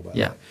 great show, by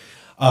the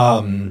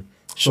way.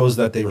 Shows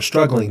that they were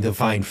struggling to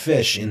find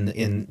fish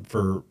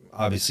for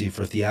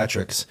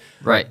theatrics.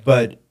 Right.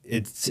 But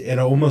it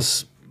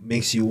almost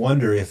makes you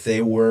wonder if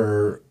they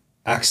were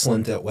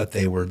excellent at what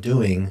they were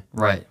doing.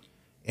 Right.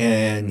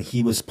 And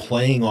he was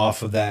playing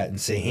off of that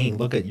and saying, hey,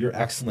 look, you're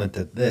excellent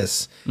at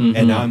this,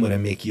 and now I'm going to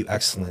make you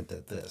excellent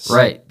at this.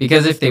 Right.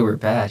 Because if they were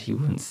bad, he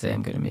wouldn't say,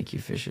 I'm going to make you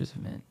fishers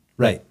of men.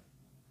 Right.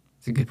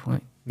 It's a good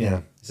point.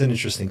 Yeah. It's an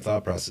interesting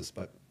thought process,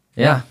 but.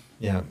 Yeah.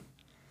 Yeah.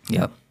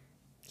 Yep.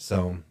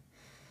 So,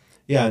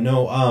 yeah,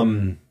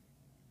 no,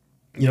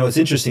 you know, it's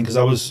interesting because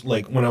I was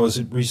like, when I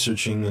was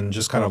researching and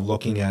just kind of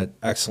looking at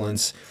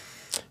excellence,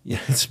 yeah,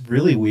 it's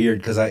really weird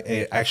because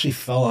I actually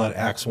fell on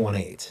Acts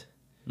 1:8.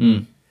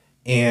 Mm.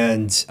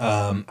 And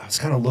I was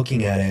kind of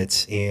looking at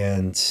it,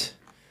 and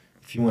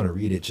if you want to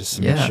read it, just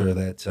to make sure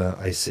that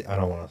I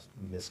don't want to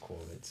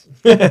misquote it.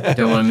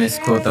 Don't want to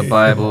misquote the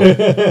Bible.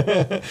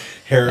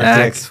 Heretic.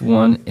 Acts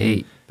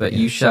 1:8. But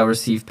you shall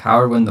receive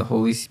power when the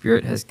Holy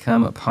Spirit has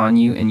come upon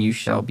you, and you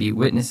shall be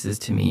witnesses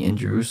to me in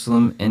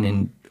Jerusalem and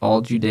in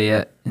all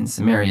Judea and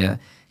Samaria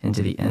and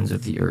to the ends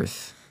of the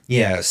earth.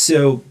 Yeah,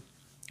 so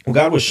what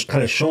God was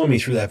kind of showing me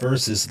through that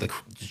verse is the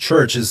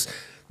church is,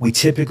 we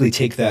typically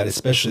take that,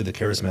 especially the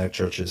charismatic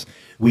churches,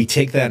 we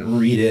take that and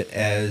read it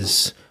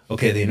as,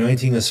 okay, the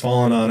anointing has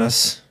fallen on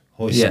us,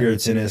 Holy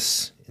Spirit's in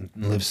us and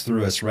lives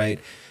through us, right?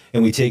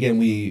 And we take it and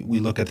we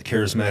look at the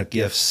charismatic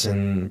gifts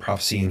and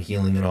prophecy and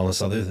healing and all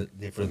this other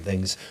different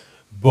things.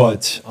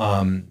 But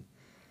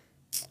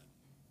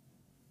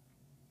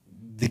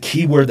the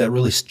key word that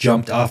really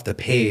jumped off the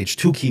page,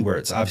 two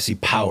keywords, obviously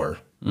power.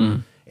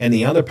 And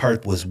the other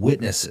part was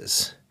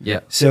witnesses.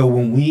 Yeah. So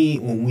when we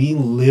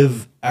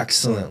live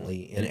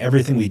excellently in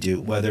everything we do,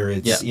 whether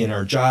it's in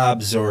our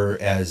jobs or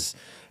as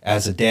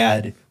a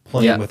dad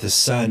playing with his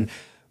son,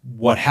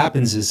 what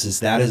happens is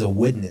that is a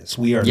witness.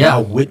 We are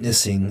now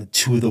witnessing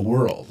to the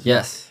world.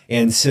 Yes.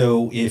 And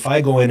so if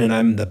I go in and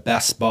I'm the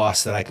best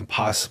boss that I can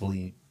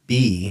possibly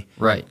be,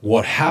 right,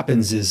 what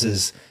happens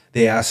is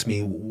they ask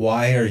me,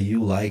 why are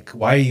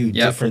you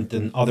different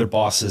than other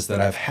bosses that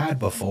I've had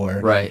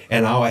before? Right.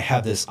 And now I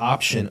have this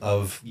option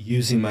of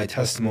using my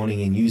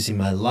testimony and using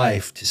my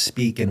life to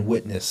speak and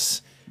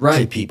witness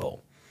to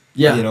people.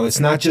 Yeah. You know,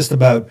 it's not just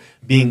about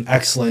being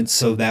excellent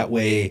so that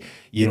way,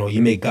 you know,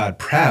 you make God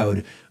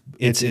proud.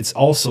 It's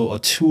also a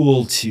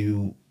tool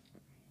to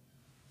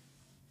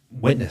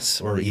witness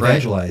or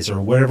evangelize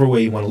or whatever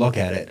way you want to look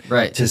at it.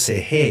 Right. To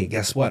say, hey,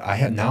 guess what?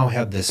 I now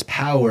have this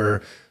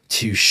power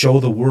to show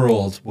the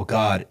world what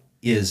God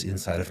is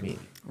inside of me.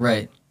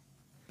 Right.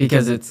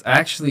 Because it's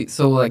actually,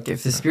 so like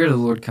if the Spirit of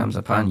the Lord comes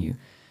upon you,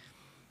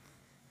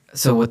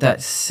 so what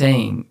that's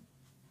saying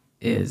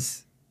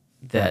is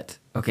that,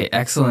 okay,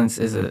 excellence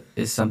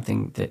is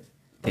something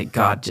that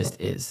God just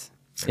is.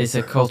 It's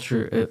a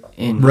culture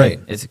in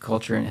It's a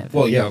culture in heaven.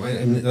 Well, yeah,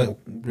 and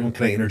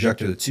can I interject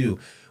to it too?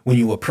 When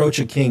you approach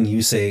a king,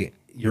 you say,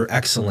 Your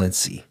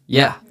Excellency.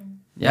 Yeah.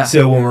 Yeah.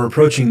 So when we're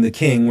approaching the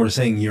king, we're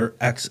saying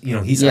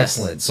he's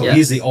excellent. So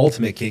he's the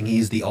ultimate king.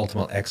 He's the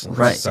ultimate excellence.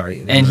 Right.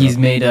 Sorry. And he's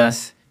made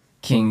us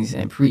kings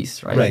and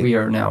priests, right? Right. We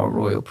are now a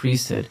royal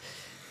priesthood.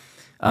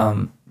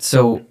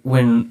 So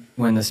when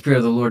the Spirit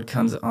of the Lord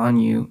comes on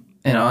you,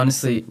 and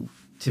honestly,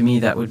 to me,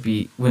 that would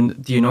be when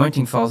the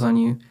anointing falls on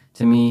you,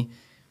 to me,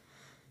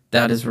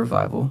 that is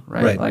revival,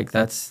 right? Like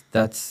that's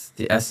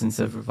the essence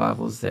of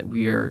revival, is that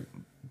we are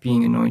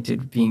being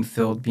anointed, being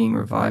filled, being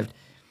revived.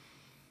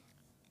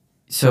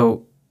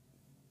 So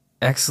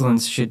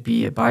excellence should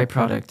be a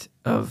byproduct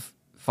of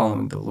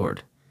following the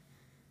Lord.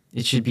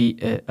 It should be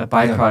a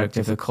byproduct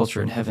of the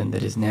culture in heaven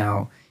that is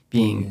now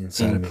being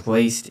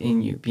placed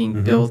in you,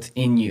 being built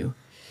in you.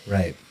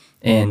 Right.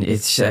 And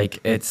it's like,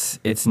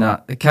 it's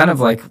not, kind of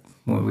like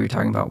when we were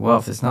talking about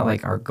wealth, it's not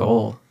like our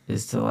goal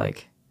is to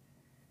like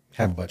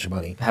have a bunch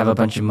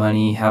of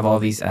money, have all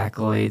these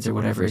accolades or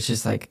whatever. It's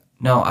just like,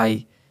 no,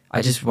 I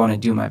just want to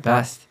do my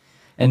best.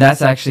 And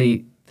that's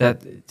actually,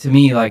 that to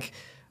me, like,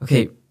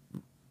 okay,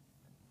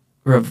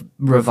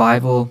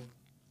 revival,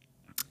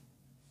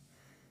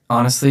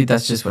 honestly,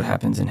 that's just what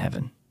happens in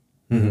heaven.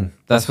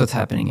 That's what's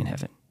happening in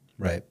heaven.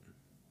 Right.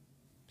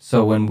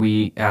 So when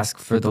we ask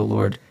for the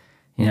Lord,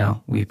 you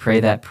know, we pray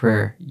that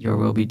prayer, your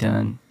will be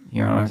done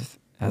here on earth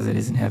as it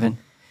is in heaven.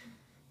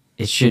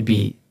 It should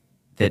be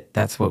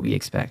that's what we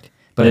expect.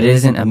 But it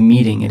isn't a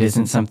meeting. It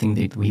isn't something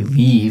that we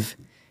leave.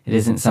 It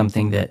isn't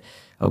something that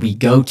we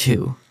go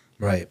to.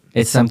 Right.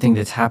 It's something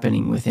that's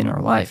happening within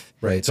our life.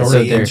 Right. It's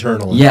already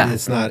internal. Yeah.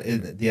 It's not,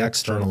 the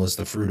external is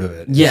the fruit of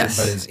it. Yes.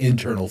 But it's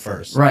internal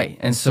first. Right.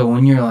 And so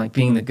when you're like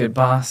being the good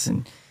boss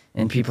and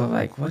people are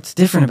like, what's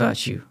different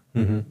about you?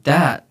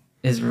 That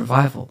is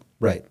revival.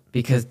 Right.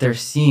 Because they're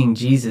seeing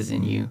Jesus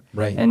in you.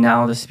 Right. And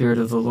now the Spirit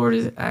of the Lord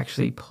is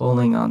actually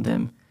pulling on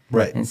them.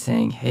 Right. And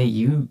saying, hey,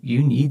 you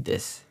need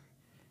this.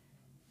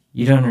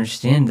 You don't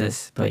understand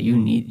this, but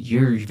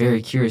you're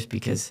very curious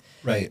because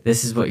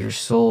this is what your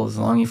soul is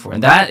longing for.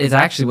 And that is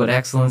actually what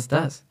excellence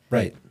does.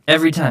 Right.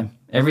 Every time.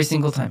 Every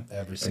single time.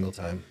 Every single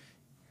time.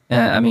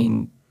 I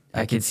mean,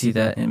 I could see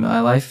that in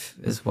my life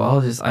as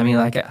well.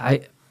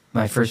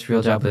 My first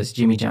real job was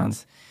Jimmy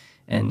John's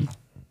and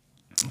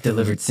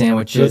delivered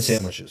sandwiches. Good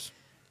sandwiches.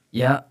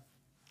 Yeah.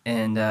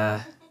 And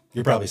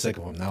you're probably sick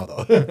of them now,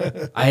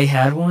 though. I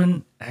had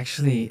one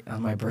actually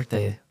on my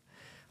birthday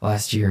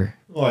last year.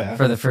 Oh, yeah.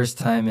 For the first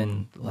time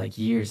in like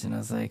years. And I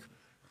was like,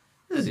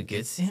 this is a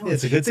good sandwich.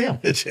 It's a good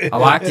sandwich. I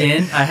walked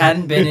in. I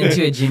hadn't been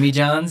into a Jimmy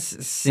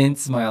John's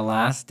since my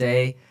last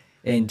day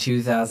in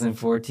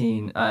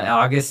 2014,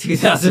 August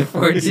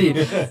 2014.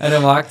 And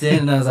I walked in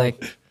and I was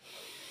like,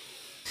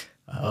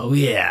 Oh,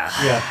 yeah.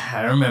 Yeah.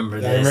 I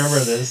remember this. I remember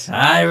this.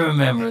 I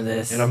remember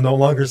this. And I'm no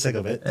longer sick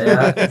of it.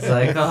 Yeah, it's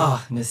like,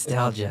 oh,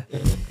 nostalgia.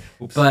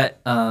 Oops. But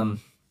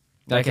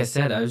like I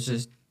said, I was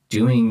just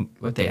doing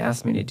what they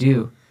asked me to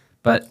do.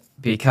 But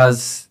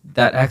because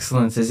that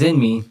excellence is in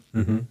me,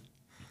 Mm-hmm.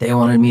 they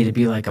wanted me to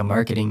be like a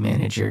marketing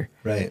manager.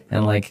 Right.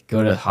 And like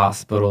go to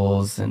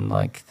hospitals and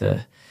like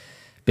the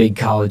big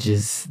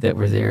colleges that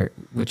were there,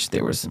 which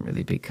there were some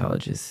really big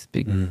colleges,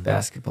 big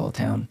basketball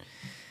town,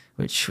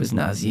 which was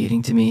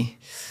nauseating to me.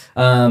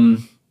 But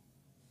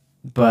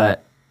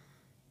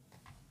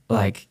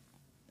like,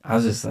 I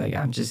was just like,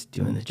 I'm just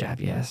doing the job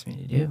you asked me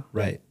to do.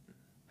 Right.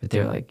 But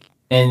they're like,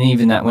 and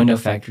even that window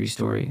factory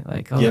story,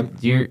 like, oh, Yep.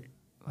 you're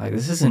like,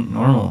 this isn't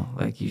normal.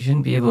 Like, you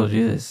shouldn't be able to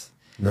do this.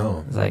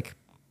 No. It's like,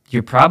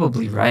 you're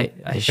probably right.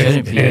 I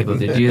shouldn't be able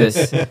to do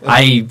this.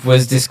 I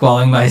was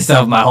disqualifying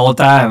myself my whole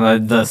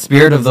time. The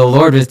Spirit of the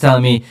Lord was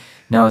telling me,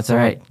 no, it's all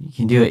right. You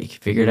can do it. You can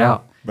figure it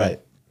out. Right.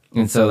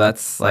 And so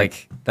that's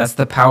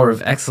the power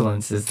of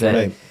excellence, is that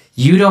Right.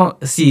 you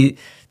don't see,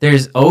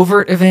 there's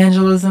overt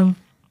evangelism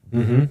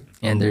Mm-hmm.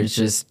 and there's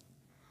just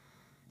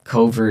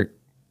covert,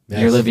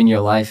 Yes. you're living your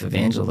life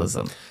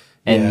evangelism.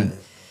 And Yeah.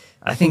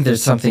 I think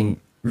there's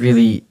something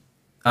really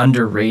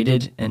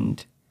underrated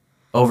and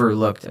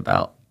overlooked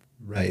about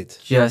Right.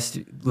 just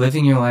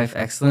living your life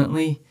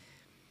excellently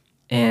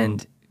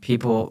and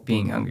people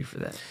being hungry for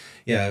that.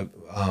 Yeah.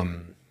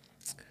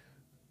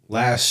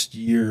 Last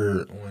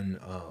year when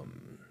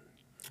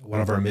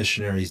one of our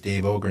missionaries,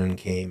 Dave Ogren,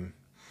 came,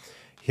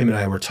 him and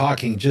I were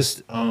talking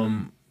just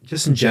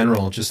in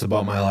general, just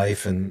about my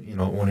life and,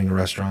 owning a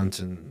restaurant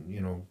and,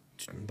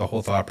 the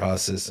whole thought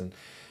process and,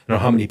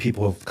 how many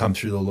people have come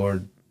through the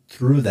Lord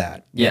through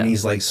that. Yeah. And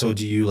he's like, so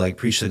do you like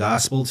preach the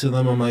gospel to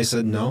them? And I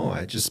said, no,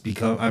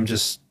 I'm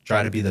just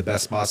trying to be the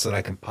best boss that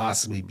I can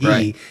possibly be.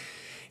 Right.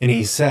 And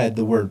he said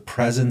the word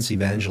presence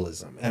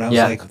evangelism. And I was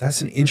like,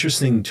 that's an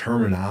interesting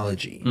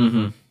terminology,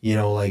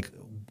 like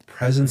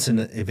presence and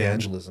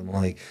evangelism.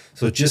 Like,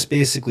 so just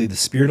basically the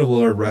Spirit of the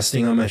Lord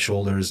resting on my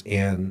shoulders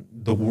and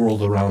the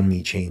world around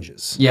me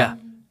changes. Yeah.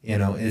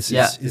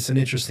 It's an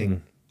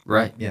interesting.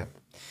 Right. Yeah.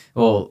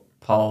 Well,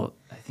 Paul,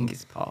 I think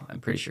it's Paul. I'm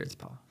pretty sure it's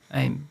Paul.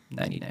 I'm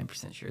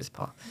 99% sure it's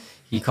Paul.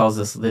 He calls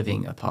us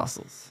living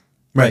apostles.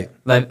 Right.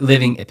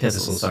 Living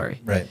epistles,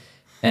 sorry. Right.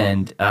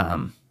 And,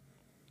 and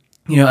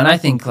I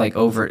think like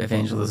overt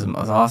evangelism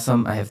is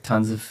awesome. I have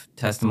tons of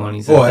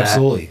testimonies of that.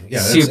 Absolutely. Yeah.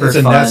 Super it's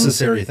a fun.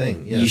 necessary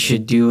thing. Yes. You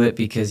should do it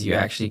because you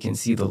actually can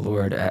see the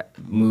Lord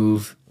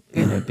move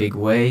in a big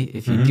way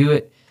if you do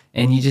it.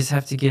 And you just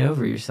have to get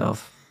over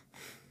yourself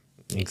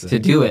to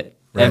do it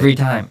every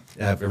time.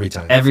 Every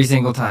time. Every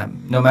single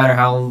time. No matter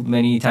how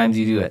many times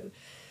you do it.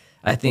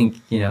 I think,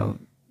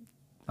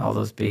 all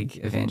those big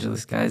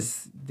evangelist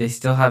guys, they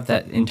still have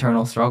that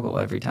internal struggle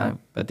every time.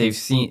 But they've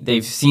seen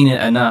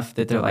it enough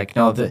that they're like,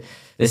 no,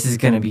 this is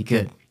going to be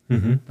good.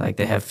 Mm-hmm. Like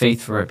they have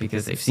faith for it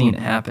because they've seen it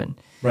happen.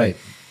 Right.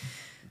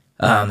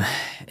 And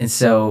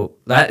so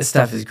that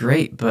stuff is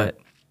great, but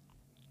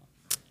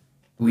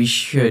we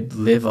should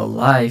live a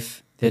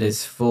life that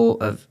is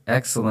full of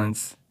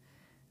excellence,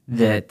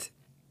 that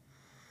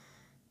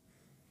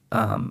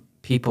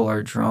people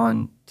are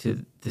drawn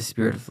to the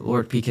Spirit of the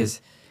Lord, because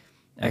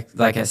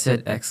like I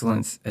said,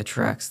 excellence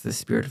attracts the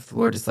Spirit of the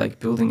Lord. It's like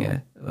building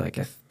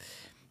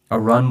a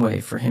runway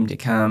for him to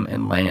come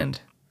and land.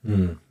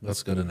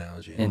 That's a good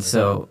analogy. And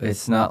so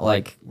it's not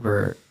like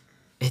we're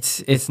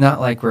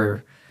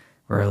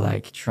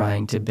like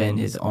trying to bend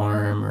his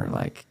arm or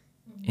like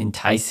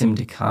entice him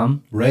to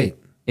come. Right.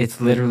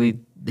 It's literally,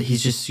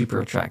 he's just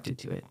super attracted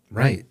to it.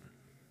 Right.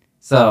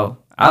 So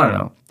I don't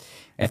know.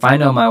 If I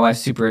know my wife's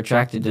super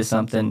attracted to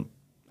something,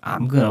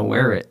 I'm gonna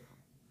wear it.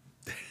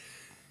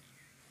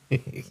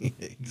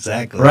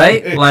 Exactly.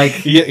 Right?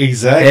 Like, yeah,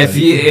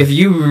 exactly. If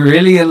you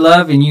really in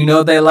love and you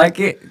know they like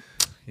it,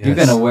 you're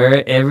gonna wear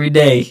it every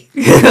day.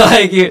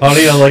 Like,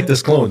 honey, I like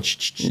this clone.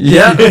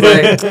 Yeah.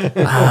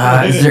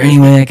 Like, is there any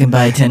way I can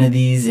buy 10 of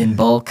these in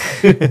bulk?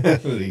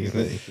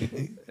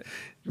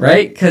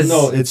 Right? Because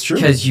no, it's true.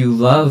 Because you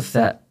love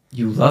that.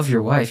 You love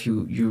your wife.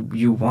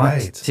 You want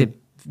right.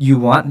 you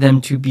want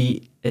them to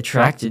be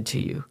attracted to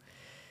you.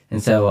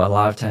 And so a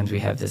lot of times we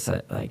have this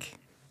like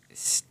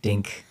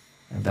stink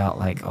about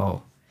like,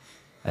 oh,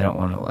 I don't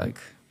want to like,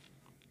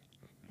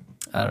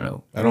 I don't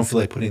know. I don't feel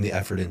like putting the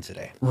effort in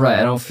today. Right.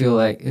 I don't feel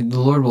like the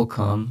Lord will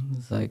come.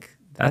 It's like,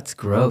 that's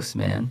gross,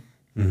 man.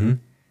 Mm-hmm.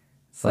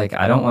 It's like,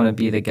 I don't want to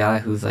be the guy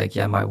who's like,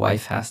 yeah, my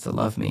wife has to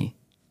love me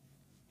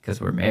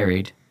because we're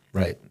married.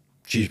 Right.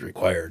 She's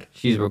required.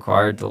 She's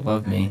required to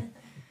love me.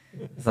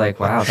 It's like,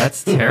 wow,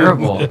 that's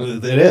terrible.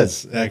 It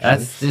is, actually.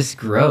 That's just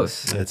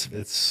gross.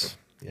 It's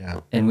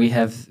yeah. And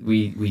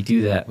we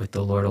do that with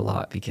the Lord a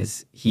lot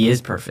because he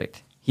is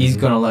perfect. He's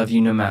going to love you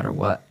no matter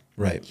what.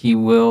 Right. He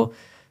will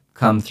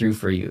come through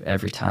for you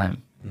every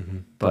time. Mm-hmm.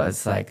 But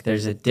it's like,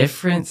 there's a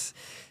difference.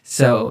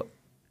 So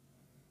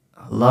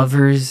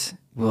lovers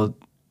will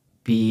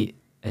be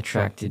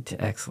attracted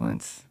to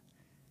excellence.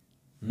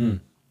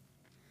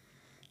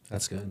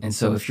 That's good. And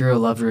so if you're a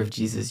lover of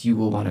Jesus, you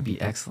will want to be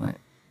excellent.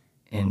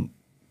 And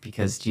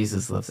because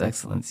Jesus loves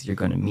excellence, you're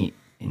going to meet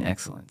in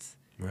excellence.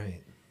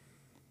 Right.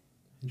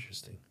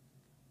 Interesting.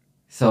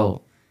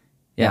 So,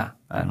 yeah,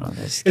 I don't know.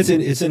 It's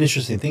an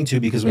interesting thing too,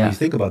 because when you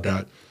think about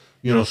that,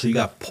 so you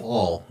got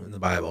Paul in the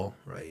Bible,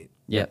 right?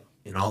 Yep.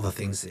 And all the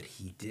things that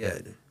he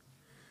did,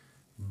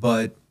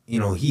 but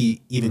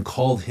he even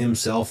called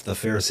himself the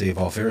Pharisee of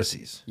all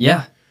Pharisees.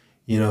 Yeah.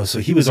 So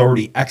he was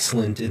already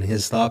excellent in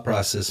his thought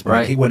process,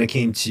 right, when it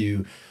came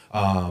to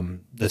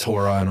the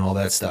Torah and all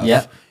that stuff.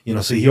 Yeah.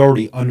 So he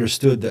already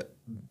understood the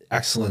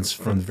excellence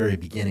from the very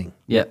beginning.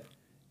 Yep.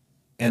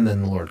 And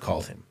then the Lord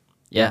called him.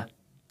 Yeah.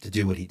 To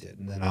do what he did,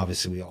 and then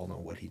obviously we all know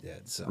what he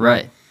did. So.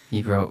 Right.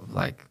 He wrote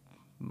like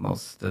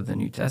most of the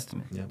New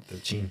Testament. Yeah,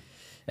 13.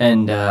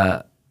 And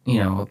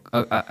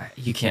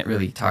you can't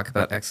really talk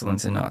about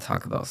excellence and not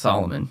talk about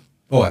Solomon.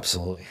 Oh,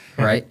 absolutely.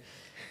 Right.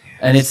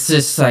 And it's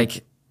just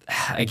like,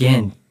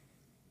 again,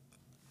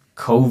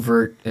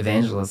 covert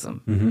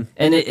evangelism. Mm-hmm.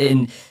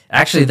 And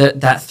actually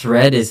that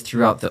thread is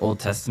throughout the Old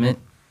Testament,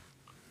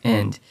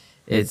 and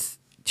it's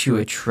to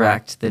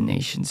attract the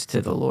nations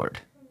to the Lord.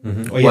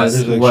 Mm-hmm. Oh, yeah,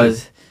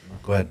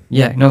 go ahead.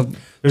 Yeah, no.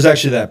 There's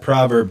actually that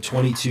Proverb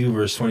 22,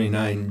 verse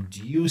 29.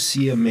 Do you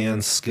see a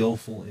man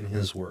skillful in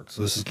his work?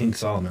 So this is King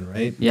Solomon,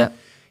 right? Yeah.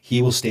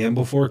 He will stand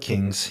before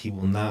kings. He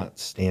will not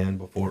stand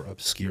before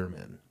obscure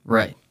men.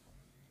 Right.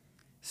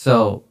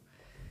 So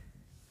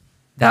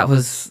that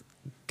was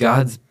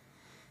God's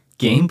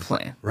game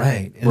plan.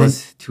 Right. And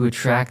was to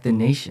attract the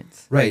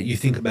nations. Right. You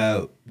think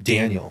about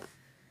Daniel.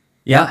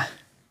 Yeah.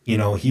 He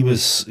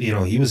was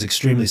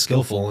extremely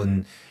skillful,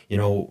 and,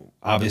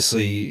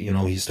 obviously,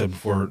 he stood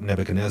before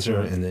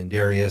Nebuchadnezzar and then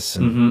Darius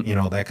and,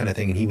 that kind of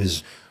thing. And he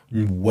was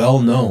well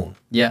known.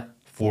 Yeah.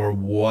 For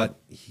what,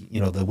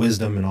 the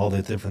wisdom and all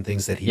the different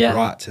things that he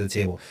brought to the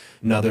table.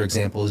 Another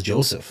example is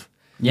Joseph.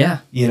 Yeah.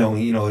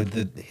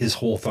 His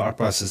whole thought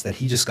process, that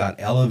he just got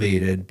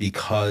elevated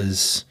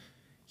because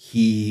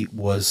he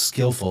was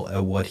skillful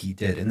at what he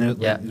did. And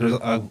there's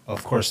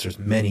of course, there's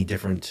many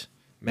different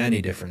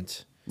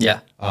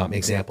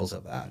examples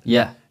of that.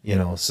 Yeah.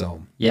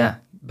 So. Yeah.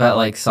 But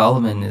like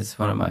Solomon is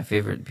one of my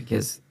favorite,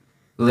 because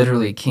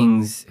literally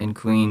kings and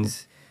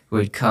queens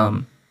would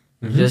come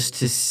just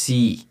to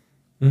see.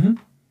 Mm-hmm.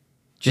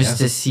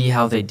 To see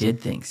how they did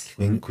things.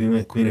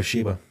 Queen of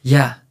Sheba.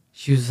 Yeah.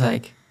 She was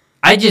like,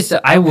 I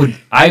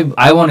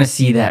want to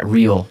see that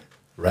real.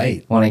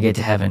 Right. When I get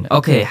to heaven.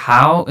 Okay,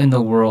 how in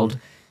the world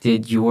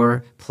did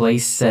your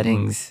place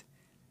settings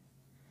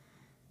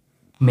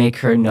make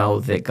her know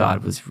that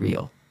God was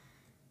real?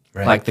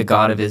 Right. Like the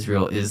God of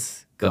Israel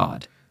is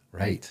God.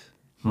 Right.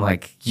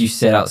 Like, you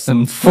set out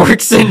some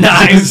forks and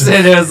knives,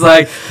 and it was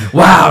like,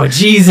 wow,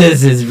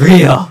 Jesus is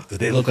real.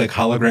 They look like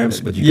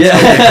holograms, but you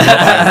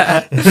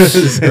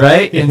can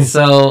right? And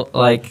so,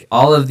 like,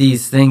 all of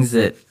these things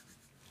that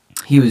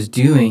he was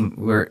doing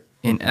were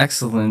in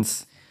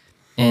excellence,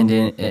 and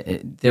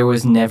there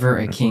was never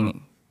a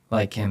king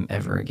like him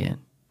ever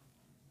again.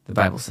 The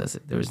Bible says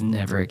it. There was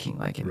never a king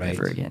like him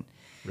ever again.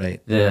 Right.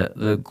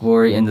 The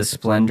glory and the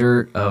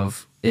splendor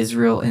of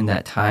Israel in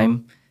that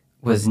time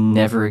was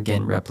never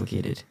again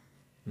replicated.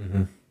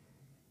 Mm-hmm.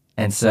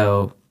 And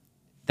so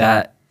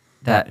that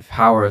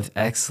power of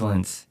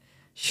excellence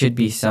should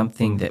be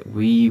something that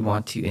we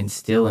want to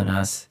instill in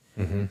us.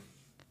 Mm-hmm.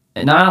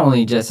 And not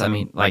only just,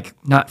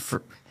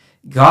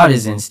 God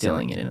is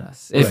instilling it in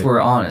us, if we're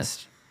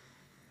honest,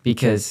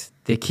 because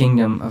the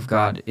kingdom of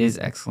God is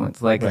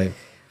excellence. Like,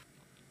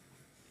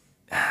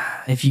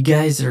 if you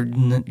guys are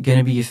going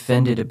to be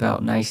offended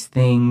about nice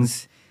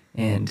things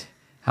and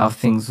how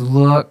things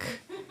look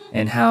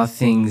and how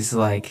things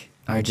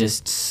are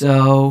just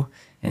so,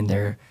 and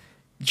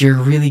you're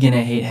really going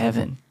to hate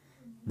heaven.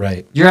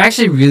 Right. You're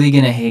actually really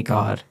going to hate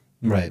God.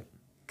 Right.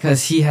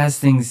 Because he has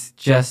things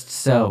just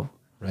so.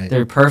 Right.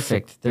 They're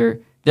perfect.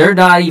 They're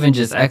not even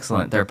just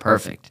excellent. They're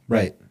perfect.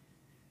 Right.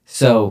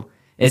 So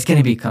it's going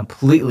to be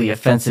completely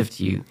offensive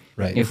to you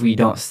if we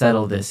don't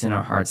settle this in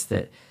our hearts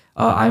that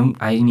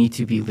I need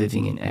to be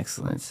living in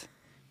excellence.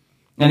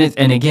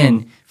 And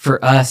again,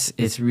 for us,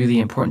 it's really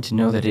important to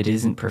know that it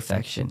isn't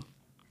perfection.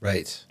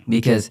 Right.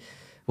 Because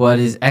what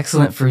is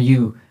excellent for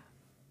you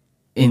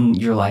in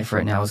your life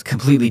right now is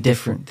completely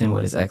different than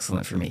what is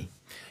excellent for me.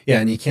 Yeah,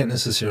 and you can't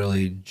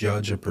necessarily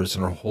judge a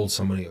person or hold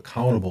somebody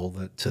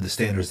accountable to the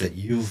standards that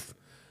you've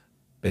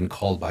been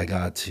called by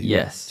God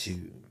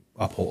to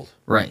uphold.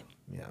 Right.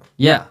 Yeah.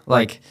 Yeah,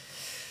 like,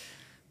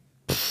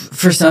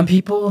 for some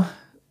people,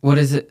 what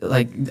is it,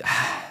 like,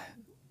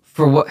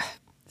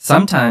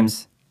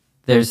 sometimes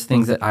there's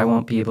things that I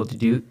won't be able to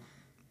do,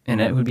 and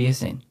it would be a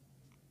sin.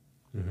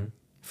 Mm-hmm.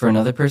 For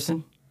another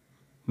person,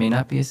 may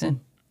not be a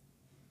sin.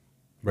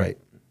 Right.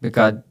 But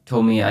God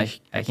told me I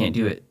can't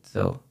do it,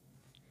 so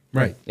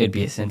it'd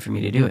be a sin for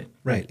me to do it.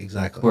 Right,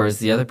 exactly. Whereas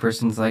the other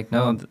person's like,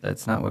 no,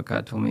 that's not what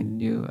God told me to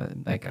do.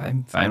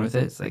 I'm fine with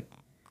it. It's like,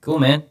 cool,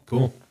 man.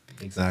 Cool.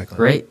 Exactly.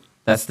 Great.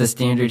 That's the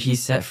standard he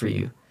set for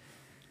you.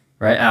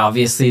 Right?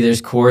 Obviously,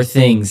 there's core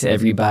things,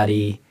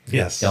 everybody.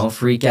 Yes. Don't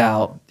freak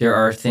out. There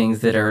are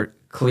things that are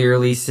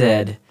clearly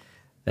said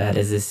that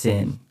is a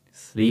sin.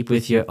 Sleep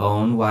with your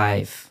own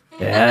wife.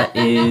 That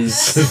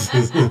is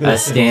a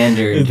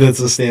standard. That's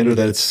a standard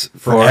that's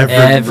for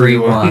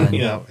everyone.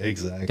 Yeah,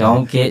 exactly.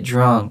 Don't get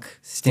drunk.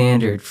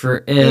 Standard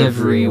for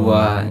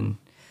everyone.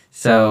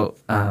 So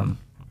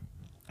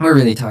we're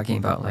really talking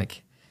about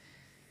like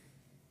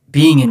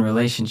being in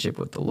relationship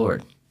with the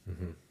Lord.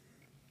 Mm-hmm.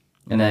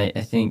 And I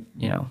think,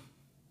 you know,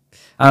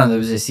 I don't know, there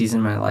was a season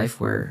in my life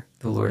where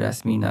the Lord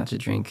asked me not to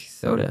drink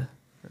soda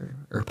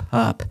or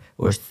pop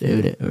or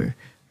soda or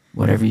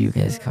whatever you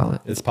guys call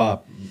it. It's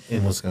pop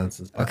in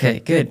Wisconsin. It's pop. Okay,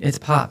 good. It's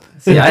pop.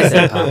 See, I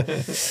said pop.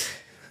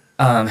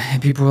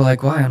 And people were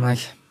like, why? I'm like,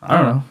 I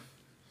don't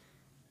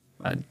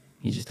know.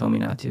 He just told me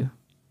not to.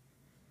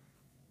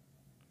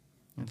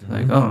 It's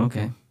like, oh,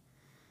 okay.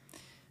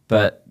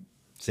 But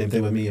same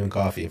thing with me and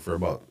coffee for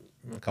about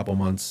a couple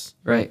months.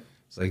 Right.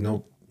 It's like,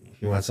 nope,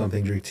 if you want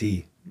something, drink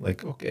tea.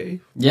 Like, okay.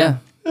 Yeah.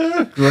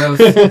 Gross.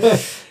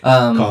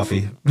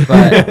 Coffee.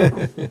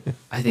 But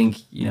I think,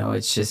 you know,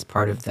 it's just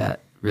part of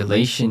that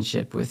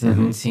relationship with him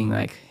and seeing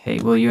like, hey,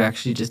 will you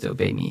actually just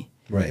obey me?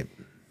 Right.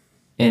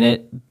 And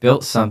it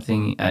built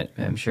something,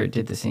 I'm sure it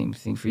did the same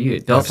thing for you.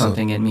 It built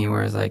something in me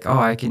where it's like, oh,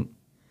 I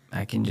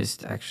can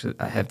just actually,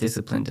 I have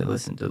discipline to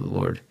listen to the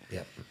Lord.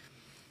 Yep.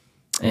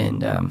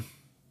 And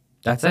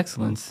that's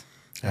excellence.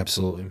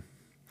 Absolutely.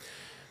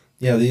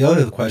 Yeah, the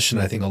other question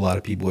I think a lot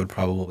of people would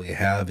probably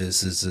have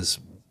is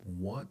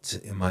what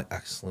am I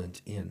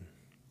excellent in?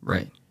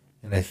 Right.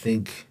 And I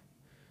think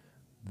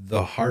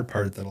the hard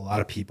part that a lot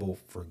of people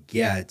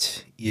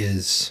forget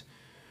is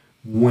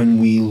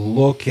when we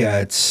look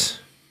at,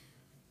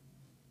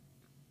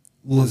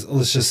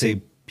 let's just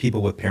say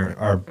people with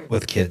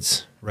with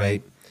kids,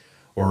 right?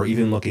 Or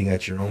even looking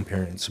at your own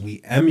parents,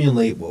 we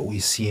emulate what we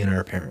see in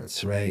our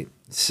parents, right?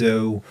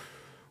 So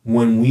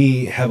when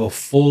we have a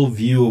full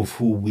view of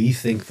who we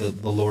think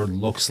that the Lord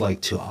looks like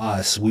to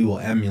us, we will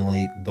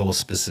emulate those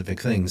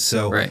specific things.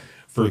 So, right.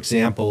 For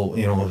example,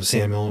 you know,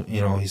 Samuel, you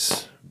know,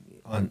 he's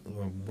a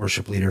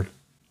worship leader.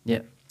 Yeah.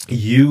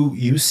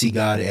 You see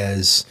God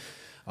as,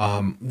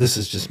 this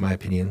is just my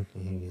opinion.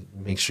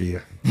 Make sure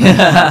you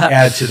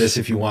add to this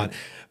if you want.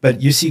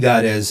 But you see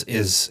God as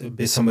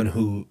someone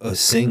who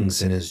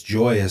sings and is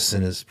joyous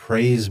and is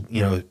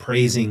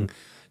praising,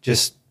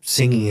 just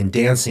singing and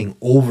dancing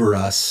over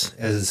us,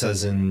 as it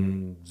says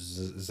in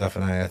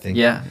Zephaniah, I think.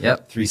 Yeah.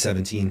 Yep.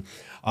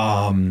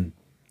 3:17.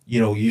 You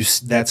know,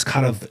 that's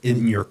kind of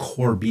in your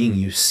core being.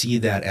 You see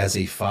that as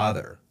a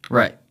father,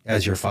 right?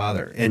 As your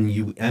father, and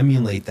you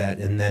emulate that,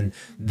 and then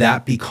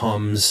that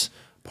becomes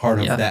part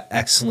of that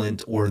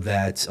excellent or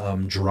that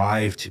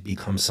drive to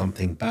become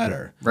something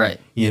better, right?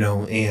 You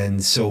know,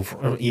 and so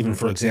even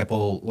for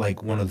example,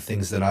 like one of the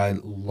things that I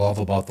love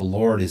about the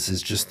Lord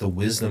is just the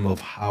wisdom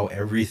of how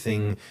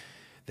everything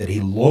that He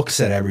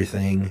looks at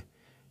everything,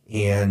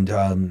 and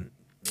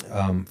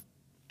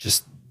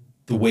just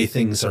the way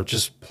things are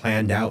just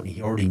planned out, and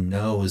He already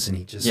knows, and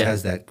He just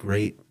has that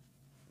great,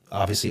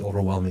 obviously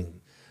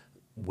overwhelming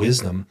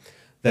wisdom.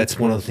 That's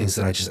one of the things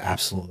that I just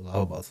absolutely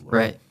love about the Lord.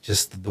 Right.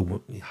 Just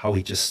how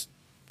He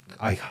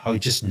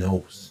just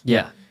knows.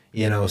 Yeah.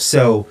 You know,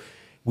 so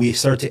we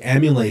start to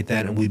emulate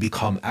that, and we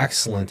become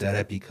excellent at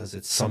it because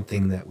it's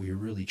something that we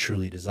really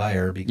truly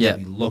desire, because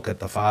we look at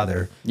the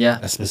Father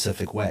a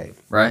specific way.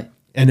 Right.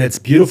 And it's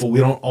beautiful. We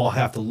don't all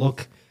have to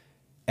look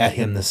at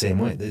Him the same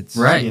way. It's,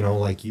 right. You know,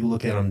 like you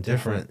look at Him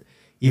different,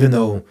 even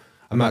though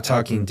I'm not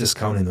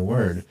discounting the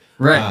Word.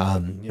 Right.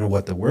 You know,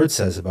 what the Word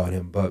says about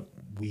Him, but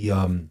we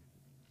all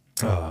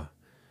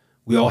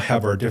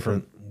have our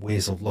different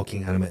ways of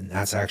looking at Him, and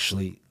that's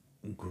actually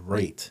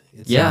great.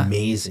 It's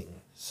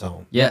amazing.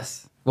 So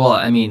yes. Well,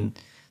 I mean,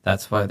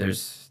 that's why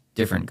there's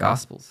different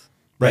gospels.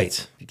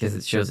 Right. Because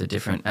it shows a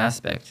different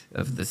aspect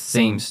of the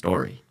same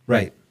story.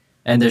 Right.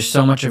 And there's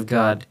so much of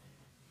God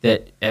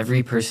that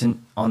every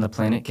person on the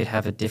planet could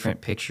have a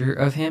different picture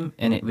of Him,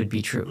 and it would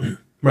be true.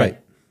 Right.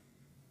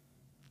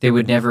 They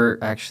would never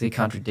actually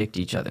contradict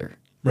each other.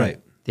 Right.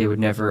 They would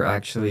never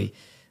actually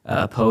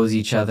oppose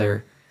each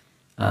other,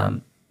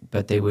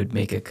 but they would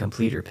make a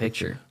completer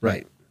picture.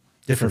 Right.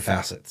 Different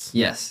facets.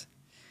 Yes.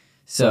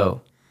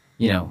 So,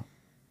 you know,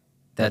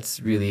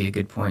 that's really a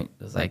good point.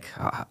 It's like,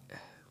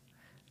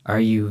 are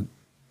you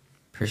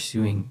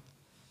pursuing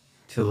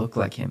to look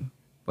like Him?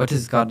 What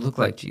does God look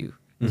like to you?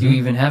 Do you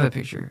even have a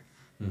picture?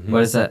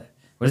 What does that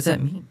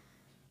mean?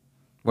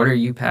 What are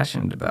you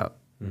passionate about?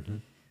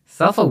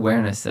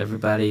 Self-awareness,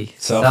 everybody.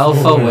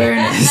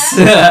 Self-awareness.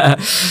 I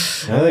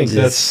think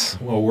that's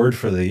a word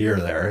for the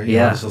year there. You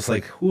know, it's just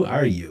like, who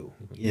are you?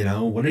 You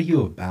know, what are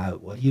you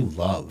about? What do you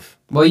love?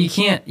 Well, you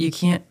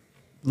can't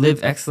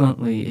live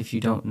excellently if you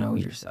don't know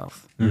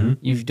yourself.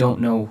 You don't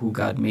know who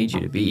God made you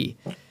to be.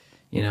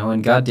 You know,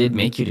 and God did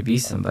make you to be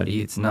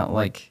somebody. It's not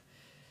like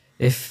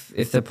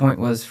if the point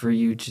was for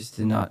you just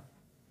to not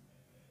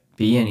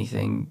be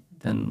anything,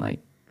 then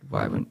like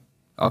why wouldn't?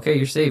 Okay,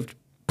 you're saved.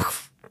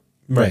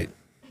 Right.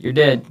 You're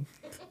dead.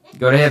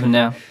 Go to heaven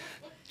now.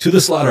 To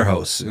the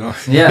slaughterhouse. You know?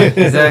 Yeah,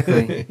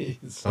 exactly.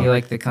 You're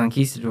like the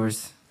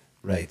conquistadors.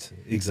 Right.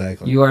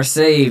 Exactly. You are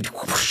saved.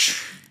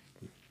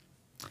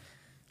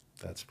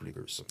 That's pretty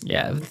gruesome.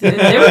 Yeah,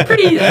 they were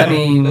pretty. I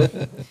mean,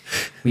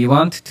 we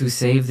want to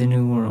save the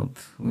new world.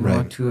 We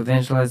want to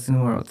evangelize the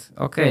new world.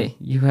 Okay,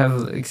 you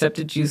have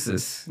accepted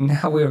Jesus.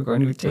 Now we are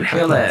going to take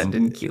your land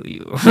and kill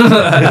you.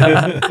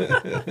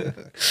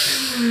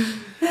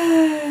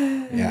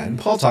 Yeah, and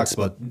Paul talks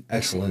about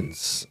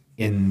excellence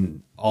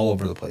in all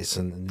over the place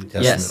in the New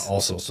Testament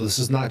also. So this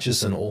is not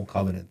just an old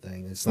covenant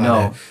thing. It's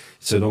not.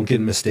 So don't get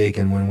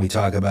mistaken when we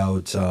talk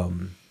about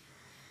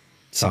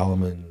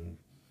Solomon,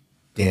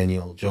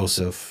 Daniel,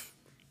 Joseph,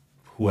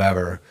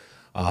 whoever,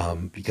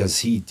 because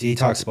he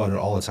talks about it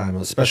all the time,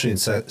 especially in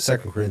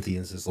Second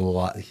Corinthians. There's a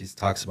lot. He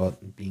talks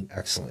about being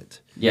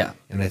excellent. Yeah,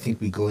 and I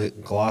think we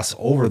gloss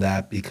over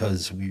that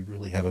because we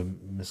really have a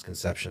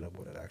misconception of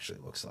what it actually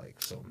looks like.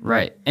 So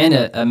right, and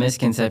a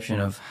misconception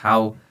of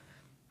how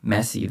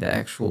messy the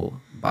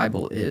actual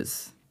Bible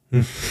is.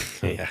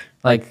 Yeah,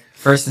 like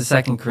First and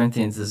Second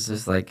Corinthians is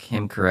just like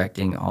him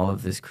correcting all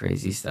of this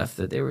crazy stuff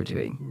that they were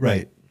doing.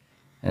 Right.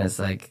 And it's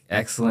like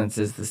excellence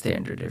is the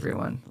standard,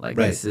 everyone. Like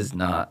this is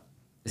not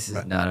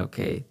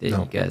okay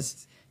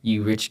that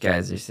you rich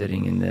guys are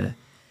sitting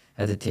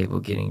at the table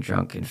getting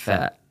drunk and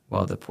fat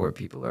while the poor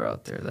people are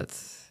out there.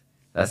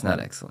 That's not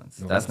excellence.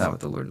 No, that's not what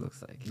the Lord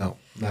looks like. No,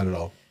 not at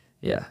all.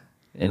 Yeah.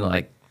 And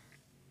like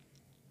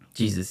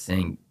Jesus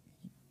saying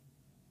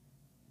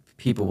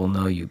people will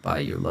know you by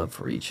your love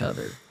for each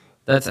other.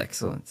 That's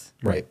excellence.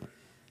 Right.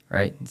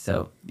 Right? And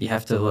so you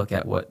have to look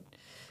at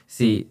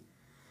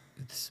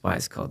this is why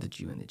it's called the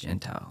Jew and the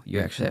Gentile. You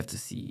actually have to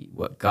see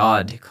what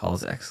God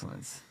calls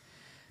excellence,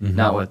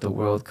 not what the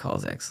world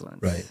calls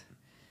excellence. Right.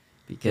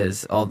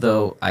 Because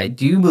although I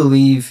do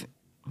believe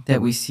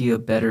that we see a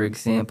better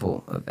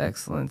example of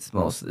excellence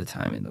most of the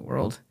time in the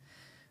world,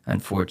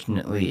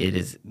 unfortunately, it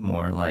is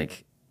more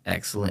like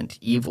excellent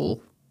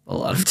evil a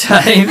lot of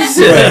times.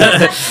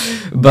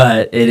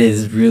 But it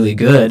is really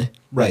good.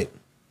 Right.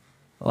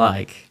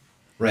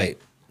 Right.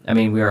 I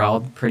mean, we were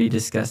all pretty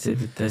disgusted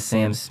with the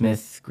Sam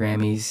Smith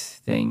Grammys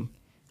thing,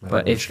 but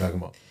what you're talking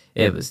about.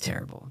 It was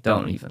terrible.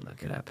 Don't even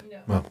look it up. No.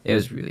 Well. It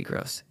was really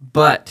gross.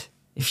 But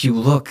if you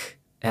look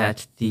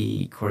at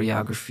the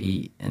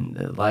choreography and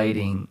the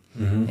lighting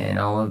and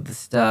all of the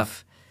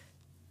stuff,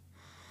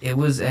 it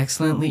was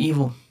excellently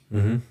evil.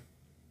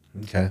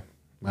 Okay,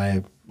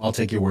 I'll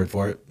take your word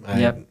for it.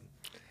 Yep.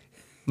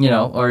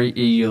 Or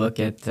you look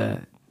at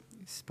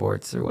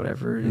sports or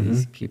whatever.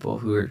 These people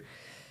who are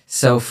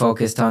so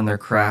focused on their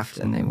craft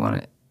and they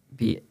want to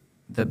be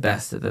the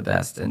best of the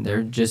best, and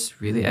they're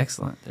just really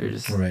excellent. They're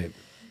just right.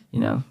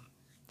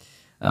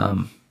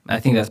 I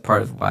think that's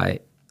part of why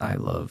I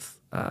love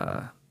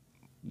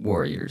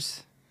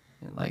warriors.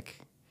 Like,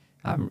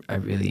 I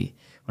really,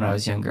 when I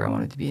was younger, I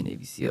wanted to be a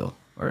Navy SEAL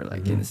or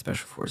like in the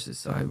Special Forces.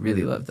 So I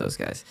really love those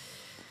guys,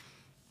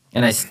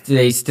 and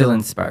they still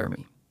inspire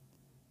me.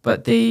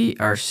 But they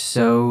are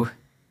so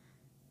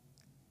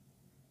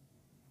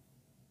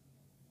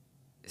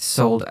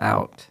sold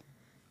out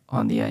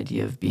on the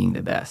idea of being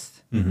the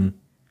best.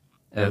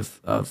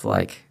 Of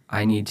like,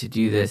 I need to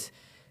do this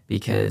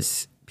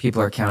because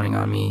people are counting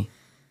on me,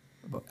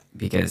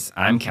 because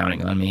I'm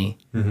counting on me,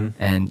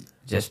 and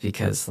just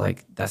because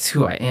like that's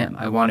who I am.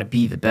 I want to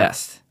be the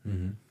best.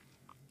 And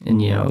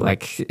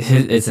like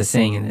it's a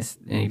saying in this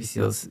Navy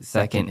SEALs,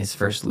 second is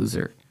first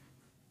loser.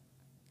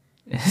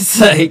 It's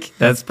like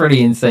that's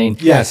pretty insane.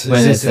 Yes,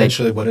 it's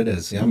essentially like, what it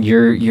is. Yeah,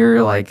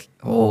 your like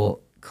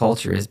whole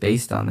culture is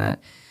based on that,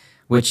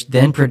 which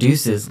then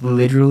produces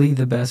literally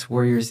the best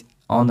warriors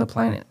on the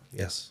planet.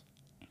 Yes,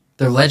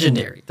 they're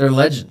legendary. They're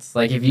legends.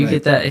 Like if you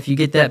get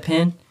that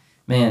pin,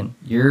 man,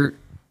 you're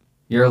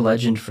a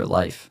legend for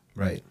life.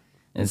 Right.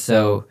 And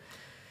so,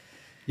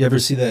 you ever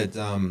see that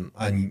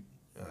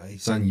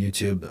he's on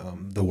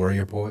YouTube, The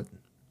Warrior Poet?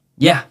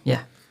 Yeah.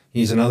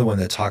 He's another one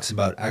that talks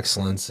about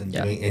excellence and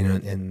doing.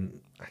 And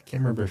I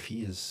can't remember if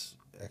he is.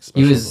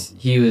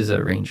 He was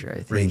a ranger, I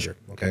think. Ranger,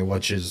 okay,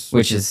 which is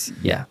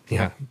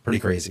pretty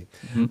crazy,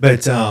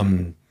 but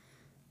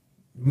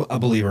a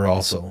believer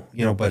also,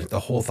 But the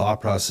whole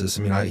thought process.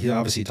 I mean, he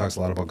obviously talks a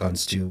lot about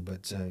guns too,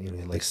 but he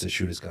likes to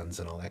shoot his guns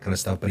and all that kind of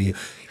stuff. But who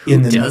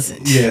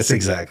doesn't? Yes,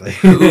 exactly.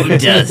 Who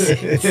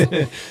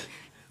doesn't?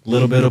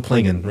 Little bit of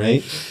plinging,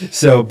 right?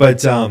 So,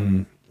 but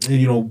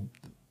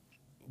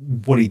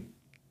what he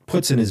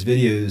puts in his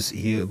videos,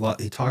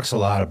 he talks a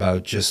lot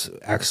about just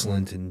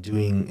excellent and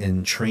doing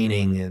and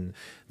training and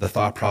the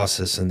thought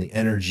process and the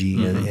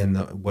energy and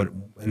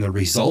the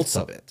results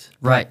of it.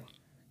 Right.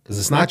 Because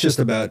it's not just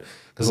about,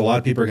 because a lot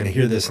of people are going to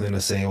hear this and they're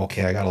going to say,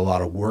 okay, I got a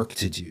lot of work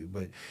to do,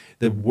 but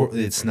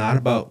it's not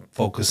about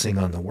focusing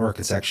on the work.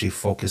 It's actually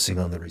focusing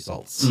on the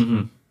results,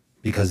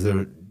 because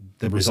the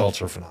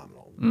results are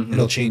phenomenal.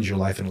 It'll change your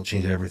life and it'll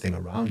change everything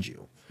around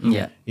you.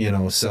 Yeah.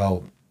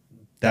 So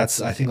I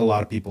think a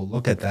lot of people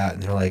look at that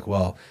and they're like,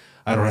 well,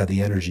 I don't have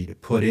the energy to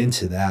put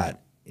into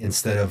that,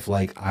 instead of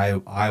like,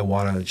 I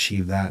want to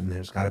achieve that. And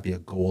there's got to be a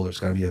goal. There's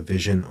got to be a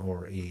vision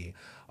or a,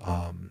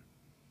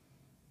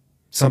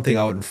 something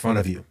out in front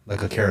of you,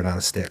 like a carrot on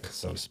a stick,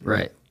 so to speak.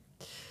 Right.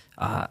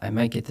 I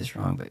might get this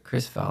wrong, but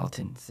Chris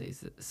Valentin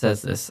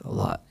says this a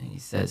lot. And he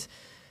says,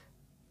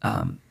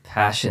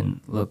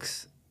 passion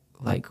looks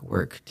like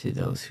work to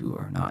those who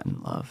are not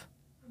in love.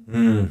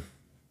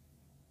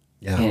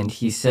 Yeah. And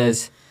he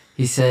says,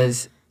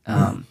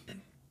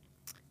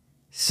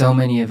 so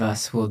many of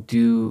us will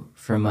do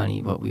for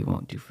money what we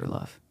won't do for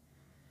love.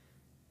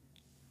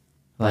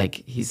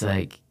 Like, he's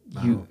like,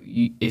 Wow.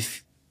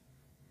 if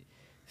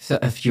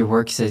your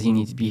work says you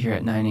need to be here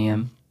at 9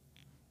 a.m.,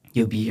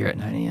 you'll be here at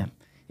 9 a.m.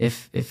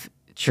 If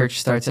church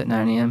starts at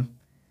 9 a.m.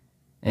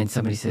 and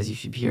somebody says you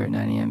should be here at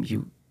 9 a.m.,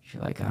 you're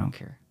like, I don't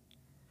care.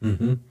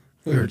 Mm-hmm.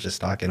 We were just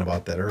talking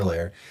about that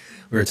earlier.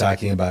 We were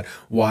talking about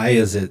why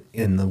is it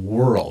in the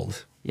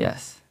world,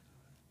 Yes.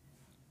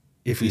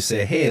 if we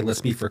say, hey,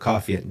 let's meet for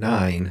coffee at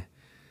 9,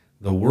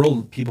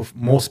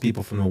 most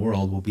people from the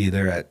world will be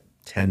there at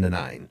 10 to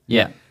 9.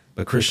 Yeah.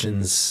 But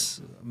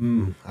Christians,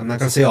 I'm not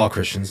going to say all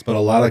Christians, but a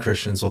lot of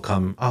Christians will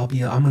come, I'm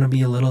going to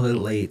be a little bit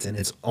late. And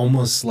it's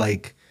almost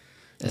like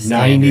A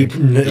 90,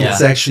 standard.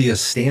 it's actually a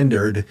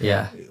standard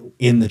Yeah.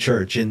 in the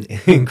church,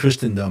 in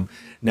Christendom.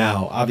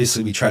 Now,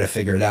 obviously, we try to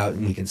figure it out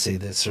and we can say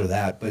this or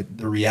that, but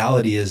the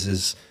reality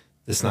is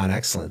it's not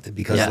excellent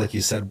because, like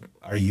you said,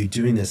 are you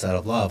doing this out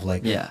of love?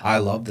 Like, I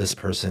love this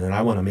person and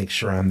I want to make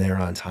sure I'm there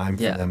on time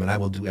for them and I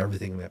will do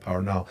everything in my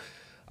power. Now,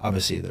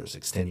 obviously, there's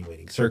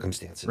extenuating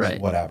circumstances,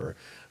 whatever.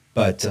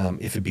 But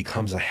if it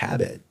becomes a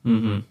habit,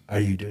 are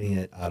you doing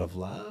it out of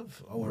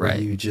love or are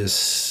you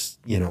just,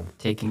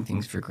 taking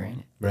things for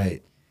granted?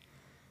 Right.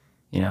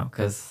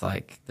 Because,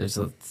 like, there's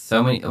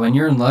so many. When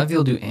you're in love,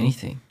 you'll do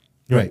anything.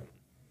 Right.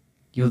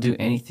 You'll do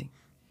anything.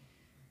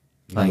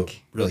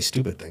 Like, really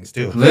stupid things,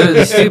 too.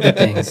 Literally stupid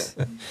things.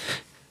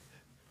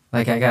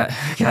 Like, I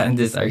got in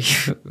this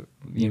argument.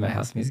 Me and my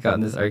housemates got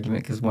in this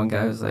argument because one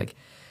guy was like,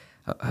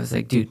 I was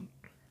like, dude,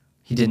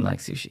 he didn't like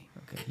sushi.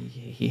 Okay,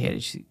 he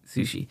hated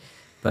sushi.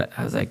 But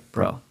I was like,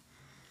 bro,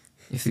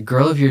 if the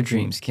girl of your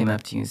dreams came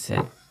up to you and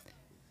said,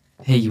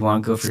 hey, you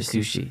want to go for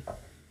sushi?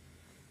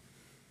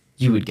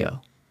 You would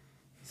go.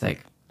 He's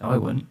like, no, I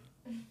wouldn't.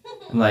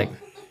 I'm like,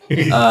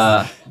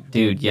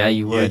 dude, yeah,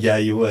 you would. Yeah,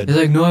 you would. He's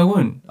like, no, I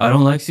wouldn't. I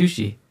don't like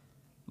sushi.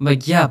 I'm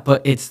like, yeah,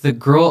 but it's the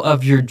girl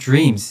of your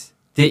dreams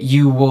that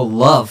you will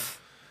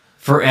love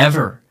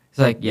forever. He's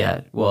like,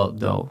 yeah, well,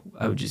 no,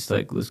 I would just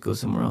like, let's go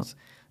somewhere else.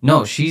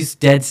 No, she's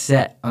dead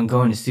set on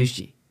going to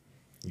sushi.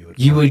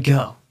 You would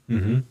go.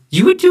 Mm-hmm.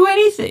 You would do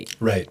anything.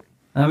 Right.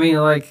 I mean,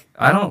 like,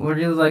 I don't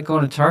really like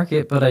going to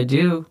Target, but I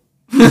do.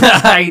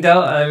 I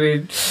don't. I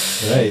mean,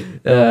 right.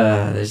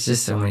 There's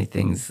just so many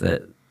things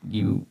that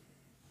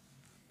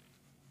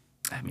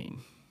I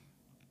mean,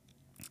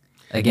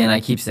 again,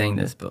 I keep saying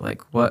this, but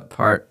like, what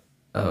part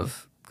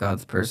of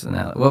God's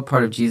personality, what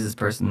part of Jesus'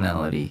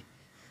 personality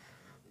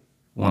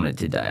wanted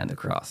to die on the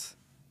cross?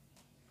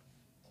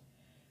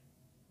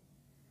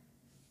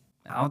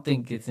 I don't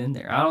think it's in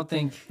there. I don't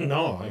think.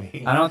 No, I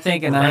mean. I don't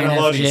think an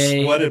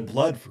INFJ. Sweated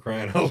blood for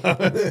crying out loud.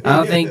 I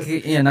don't think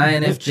an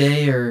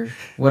INFJ or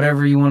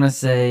whatever you want to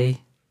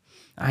say,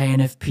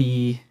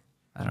 INFP.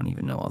 I don't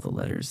even know all the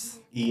letters.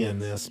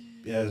 ENS.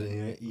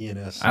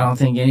 ENS. I don't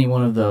think any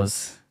one of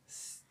those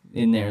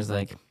in there is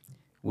like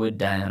would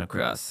die on a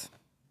cross.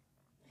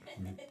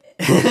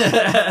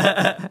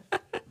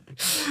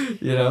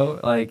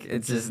 Like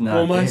it's just not.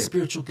 Well, my there.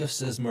 spiritual gift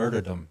says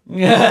martyrdom.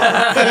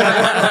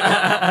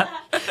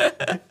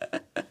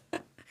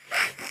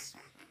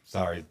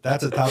 Sorry,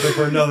 that's a topic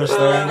for another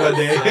story one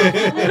day.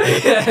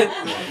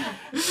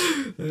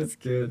 That's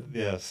good.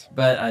 Yes,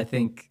 but I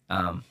think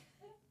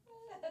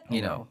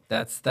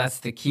that's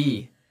the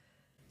key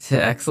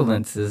to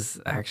excellence is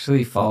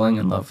actually falling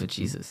in love with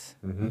Jesus.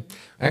 Mm-hmm.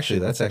 Actually,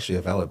 that's actually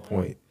a valid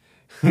point.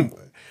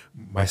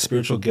 My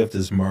spiritual gift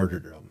is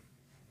martyrdom.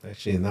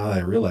 Actually, now that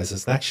I realize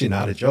it's actually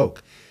not a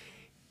joke.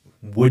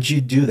 Would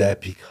you do that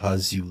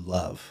because you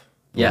love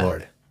the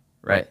Lord?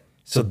 Right.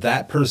 So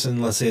that person,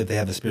 let's say if they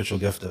have the spiritual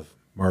gift of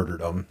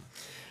martyrdom,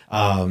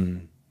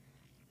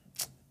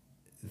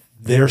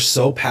 they're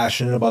so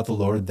passionate about the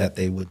Lord that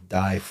they would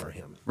die for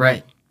him.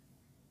 Right.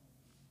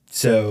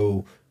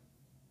 So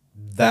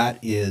that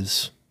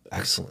is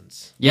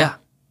excellence. Yeah.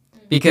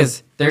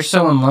 Because they're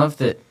so in love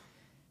that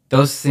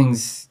those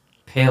things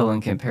pale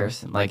in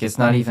comparison. Like, it's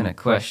not even a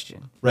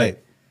question. Right.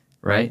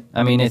 Right?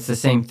 I mean, it's the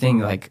same thing.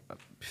 Like,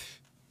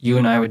 you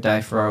and I would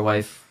die for our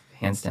wife,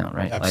 hands down,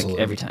 right? Absolutely.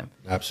 Like, every time.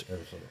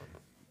 Absolutely.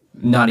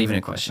 Not even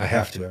a question. I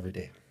have to every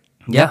day.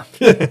 Yeah.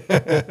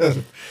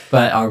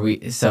 But are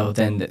we, so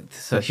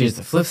here's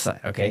the flip side,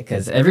 okay?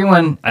 Because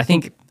everyone, I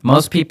think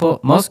most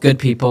good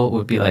people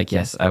would be like,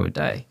 yes, I would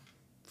die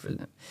for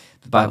them.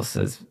 The Bible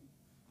says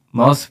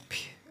most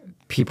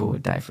people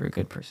would die for a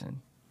good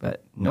person,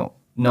 but no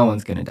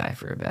one's going to die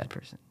for a bad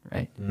person,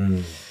 right?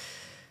 Mm.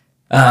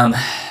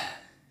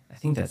 I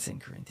think that's in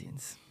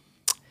Corinthians.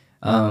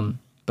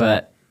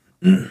 But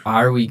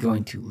are we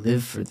going to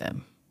live for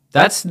them?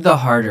 That's the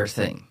harder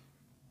thing.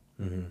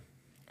 Mm-hmm.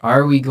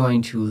 Are we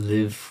going to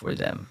live for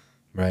them?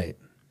 Right.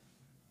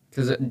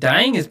 Because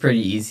dying is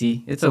pretty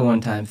easy. It's a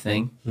one-time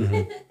thing.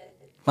 Mm-hmm.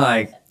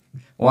 Like,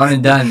 one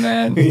and done,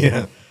 man.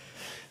 Yeah.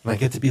 I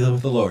get to be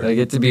with the Lord. I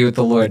get to be with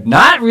the Lord.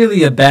 Not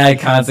really a bad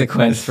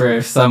consequence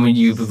for someone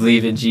you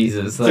believe in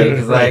Jesus. Like,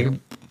 it's Right. like,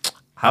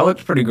 I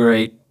looked pretty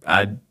great.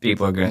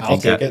 People are going to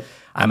think that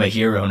I'm a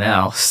hero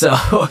now. So,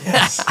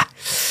 Yes.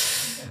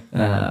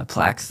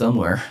 plaque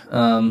somewhere.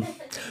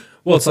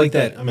 Well, it's like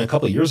that. I mean, a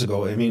couple of years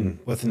ago, I mean,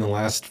 within the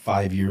last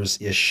 5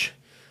 years-ish,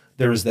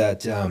 there was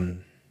that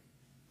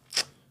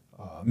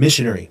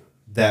missionary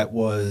that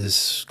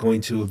was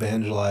going to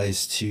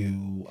evangelize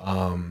to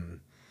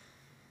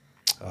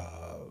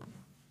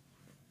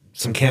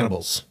some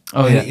cannibals.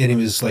 Oh, yeah. And he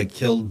was like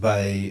killed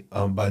by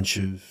a bunch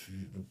of,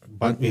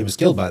 he was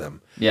killed by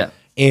them. Yeah.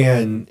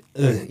 And,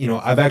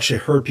 I've actually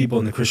heard people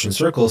in the Christian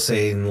circle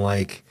saying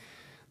like,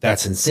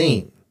 that's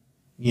insane,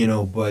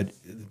 but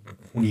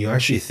when you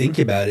actually think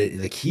about it,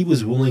 like he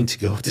was willing to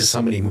go to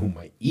somebody who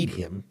might eat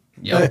him.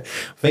 Yep.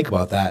 Think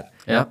about that.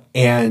 Yep.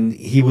 And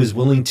he was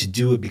willing to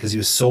do it because he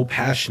was so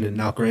passionate.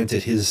 Now,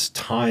 granted, his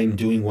time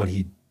doing what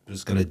he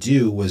was going to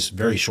do was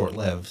very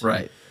short-lived.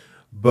 Right.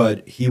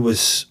 But he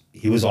was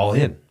all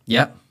in.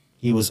 Yep.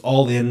 He was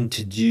all in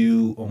to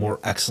do a more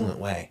excellent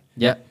way.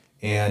 Yep.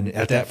 And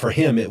at that, for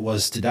him, it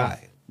was to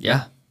die.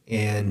 Yeah.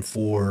 And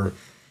for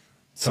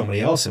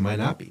somebody else, it might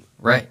not be.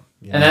 Right.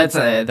 Yeah.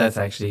 And that's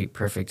actually a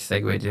perfect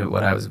segue to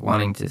what I was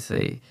wanting to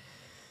say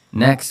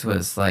next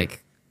was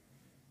like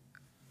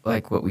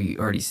what we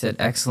already said,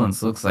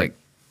 excellence looks like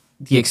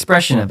the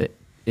expression of it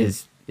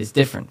is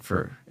different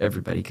for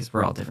everybody because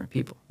we're all different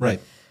people. Right.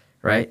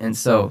 Right. And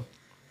so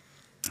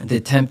the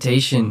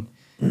temptation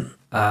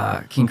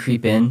can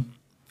creep in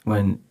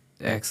when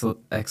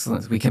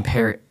excellence, we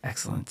compare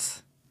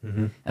excellence.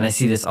 Mm-hmm. And I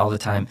see this all the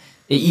time.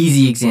 An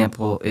easy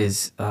example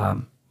is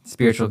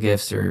spiritual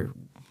gifts or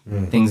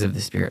things of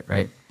the Spirit,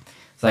 right?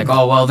 It's like,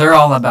 oh, well, they're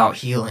all about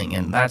healing,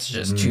 and that's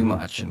just too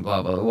much, and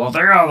blah, blah. Well,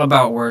 they're all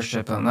about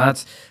worship, and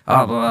that's,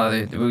 oh, blah,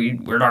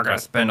 we're not going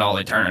to spend all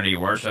eternity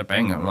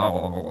worshiping, and blah,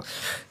 blah, blah.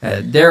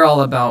 They're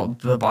all about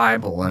the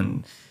Bible,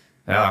 and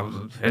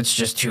it's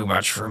just too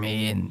much for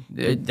me, and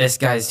this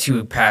guy's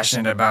too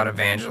passionate about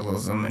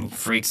evangelism, and he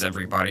freaks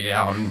everybody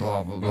out, and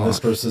blah, blah, blah. Well, this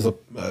person's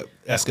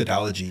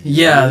eschatology.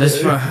 Yeah,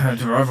 this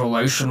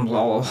revelation,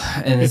 blah, blah.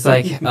 And it's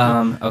like,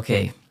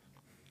 okay,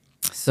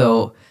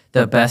 so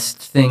the best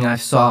thing I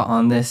saw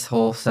on this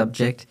whole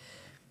subject,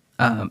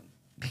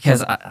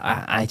 because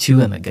I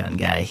too am a gun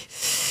guy.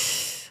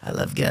 I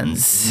love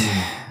guns.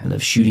 I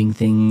love shooting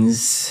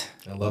things.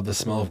 I love the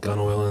smell of gun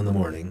oil in the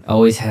morning.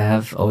 Always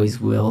have, always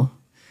will.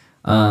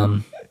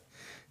 And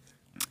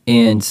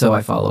so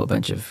I follow a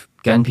bunch of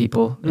gun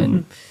people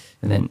and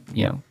then,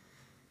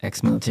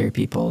 ex-military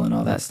people and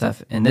all that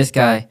stuff. And this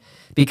guy,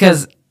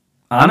 because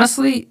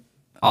honestly,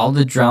 all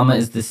the drama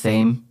is the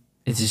same.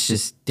 It's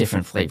just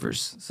different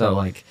flavors. So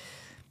like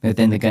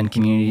within the gun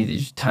community,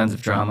 there's tons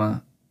of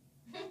drama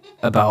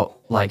about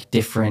like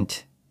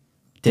different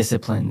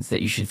disciplines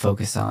that you should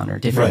focus on or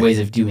different ways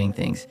of doing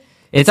things.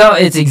 It's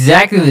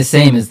exactly the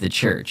same as the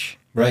church.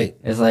 Right.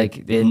 It's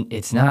like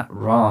it's not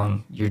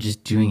wrong. You're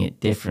just doing it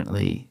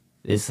differently.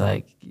 It's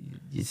like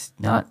it's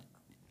not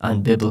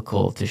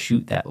unbiblical to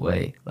shoot that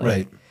way. Like,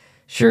 right.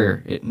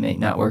 Sure, it may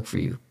not work for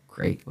you.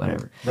 Great,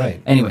 whatever.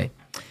 Right. Anyway,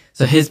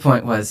 so his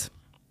point was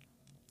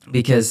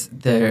because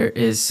there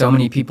is so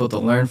many people to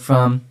learn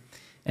from,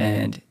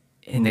 and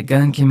in the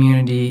gun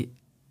community,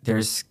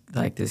 there's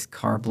like this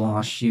carte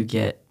blanche you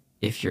get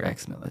if you're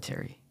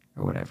ex-military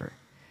or whatever.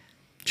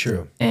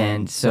 True.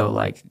 And so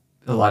like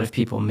a lot of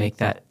people make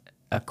that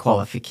a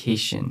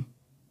qualification,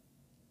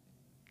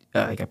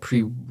 like a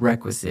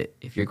prerequisite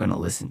if you're going to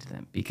listen to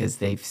them because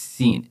they've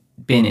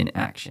been in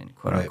action,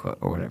 quote unquote,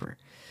 or whatever,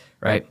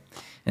 right?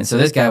 And so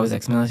this guy was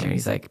ex-military.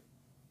 He's like,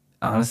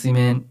 honestly,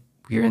 man,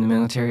 we were in the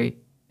military,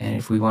 and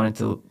if we wanted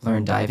to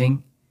learn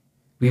diving,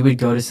 we would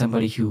go to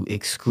somebody who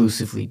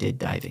exclusively did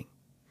diving.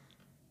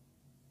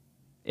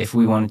 If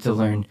we wanted to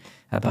learn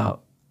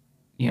about,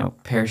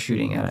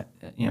 parachuting,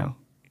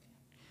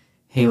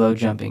 halo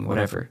jumping,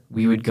 whatever,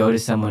 we would go to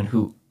someone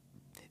who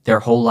their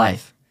whole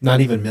life.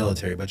 Not even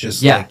military, but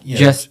just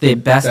just the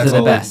best of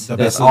the best.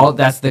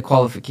 That's the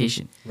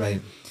qualification.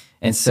 Right.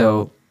 And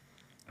so,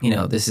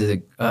 this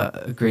is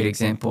a great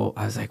example.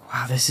 I was like,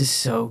 wow, this is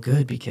so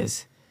good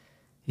because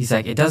he's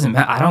like, it doesn't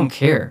matter. I don't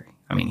care.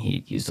 I mean,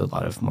 he used a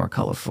lot of more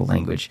colorful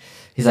language.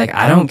 He's like,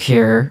 I don't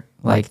care.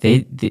 Like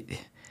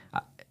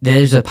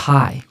there's a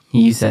pie.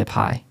 He used that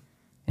pie,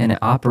 and an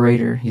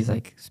operator. He's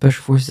like,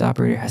 special forces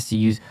operator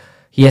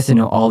he has to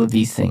know all of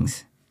these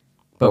things,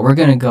 but we're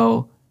gonna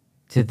go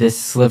to this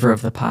sliver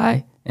of the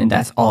pie, and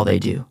that's all they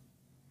do,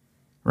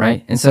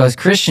 right? And so as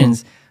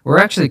Christians, we're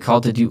actually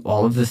called to do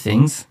all of the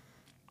things,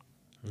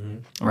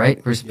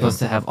 right? We're supposed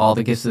to have all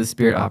the gifts of the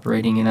Spirit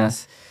operating in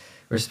us.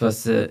 We're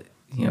supposed to,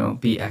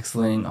 be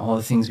excellent in all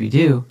the things we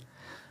do.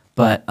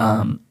 But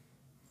I'm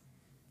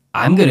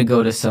going to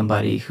go to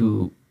somebody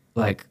who,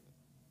 like,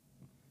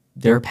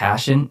 their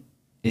passion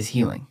is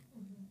healing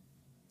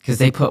because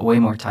they put way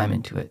more time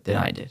into it than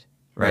I did,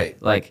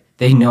 right? Like,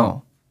 they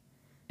know,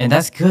 and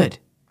that's good.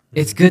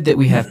 It's good that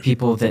we have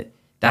people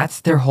that's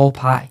their whole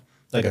pie.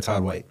 Like a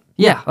Todd White.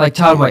 Yeah, like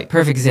Todd White,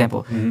 perfect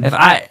example.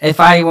 If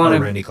I want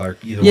to, Randy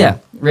Clark, either yeah,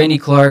 one. Randy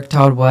Clark,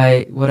 Todd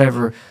White,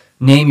 whatever.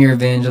 Name your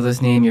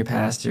evangelist, name your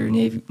pastor,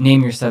 name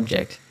your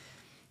subject,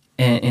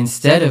 and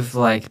instead of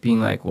like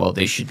being like, well,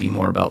 they should be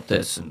more about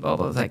this and blah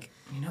blah. It's like,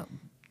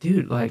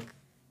 dude, like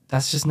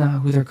that's just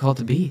not who they're called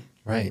to be.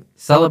 Right.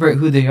 Celebrate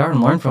who they are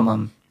and learn from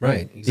them.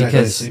 Right. Exactly.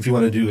 Because if you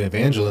want to do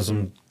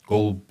evangelism,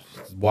 go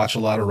watch a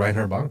lot of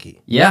Reinhard Bonnke.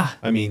 yeah,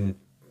 I mean,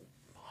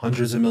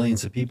 hundreds of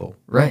millions of people.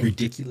 Right.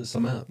 Ridiculous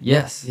amount.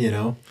 yes,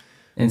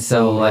 and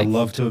so I'd like,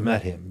 love to have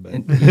met him.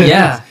 But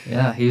yeah,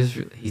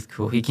 he's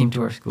cool. He came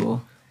to our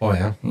school. Oh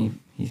yeah.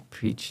 He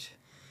preached.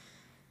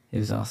 It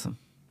was awesome.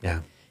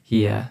 Yeah.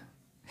 He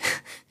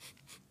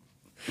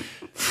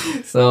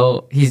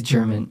so he's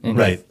German and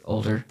Right. he's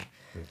older.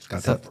 It's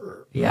got So- that fur.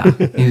 Yeah,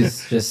 he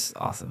was just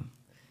awesome.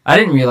 I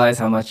didn't realize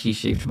how much he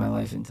shaped my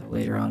life until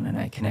later on, and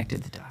I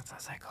connected the dots. I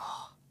was like,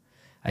 oh,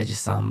 I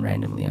just saw him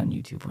randomly on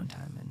YouTube one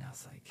time, and I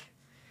was like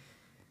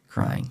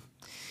crying.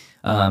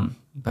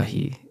 But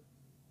he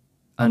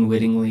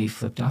unwittingly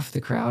flipped off the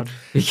crowd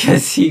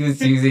because he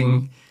was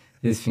using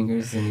his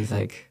fingers, and he's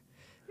like,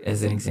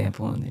 as an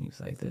example, and then he was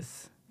like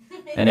this,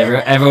 and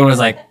everyone was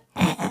like.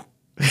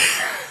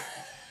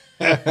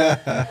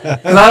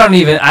 'Cause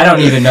I don't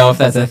even know if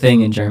that's a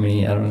thing in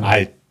Germany. I don't know.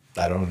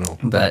 I don't know.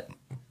 But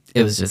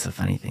it was just a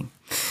funny thing.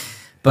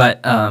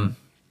 But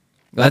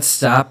let's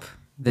stop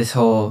this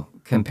whole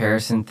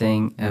comparison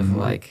thing of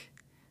like,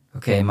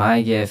 okay,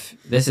 my gift,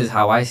 this is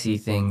how I see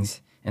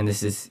things, and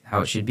this is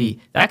how it should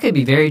be. That could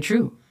be very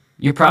true.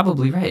 You're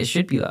probably right. It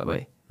should be that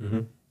way.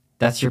 Mm-hmm.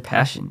 That's your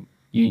passion.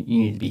 You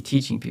need to be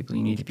teaching people.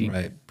 You need to be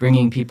Right.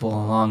 bringing people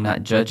along,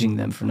 not judging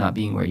them for not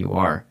being where you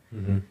are.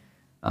 Mm-hmm.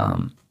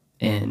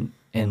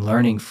 And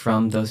learning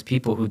from those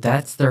people who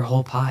that's their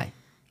whole pie.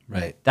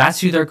 Right.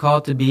 That's who they're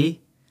called to be.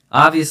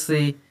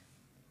 Obviously,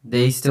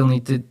 they still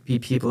need to be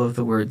people of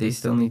the word. They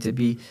still need to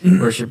be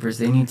worshipers.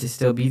 They need to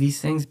still be these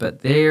things,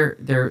 but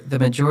the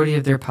majority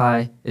of their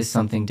pie is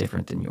something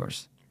different than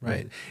yours.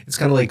 Right. It's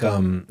kind of like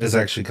it's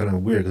actually kind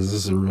of weird because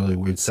this is a really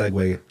weird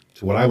segue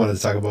to what I wanted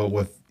to talk about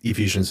with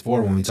Ephesians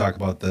 4 when we talk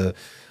about the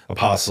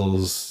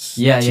apostles,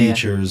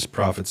 teachers,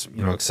 prophets,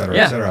 et cetera,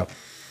 et cetera.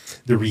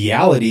 The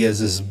reality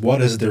is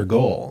what is their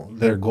goal?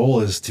 Their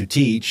goal is to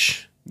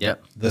teach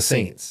the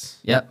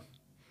saints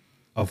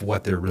of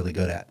what they're really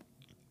good at.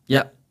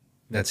 Yep.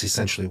 That's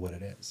essentially what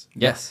it is.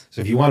 Yes.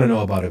 So if you want to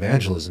know about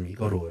evangelism, you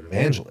go to an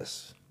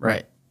evangelist.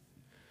 Right.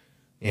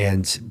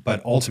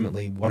 But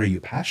ultimately, what are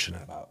you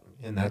passionate about?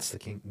 And that's the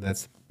king.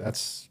 That's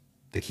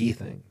the key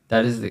thing.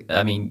 That is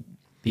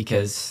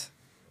because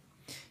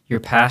your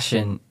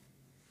passion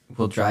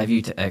will drive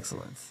you to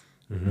excellence.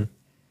 Mm-hmm.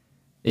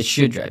 It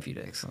should drive you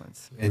to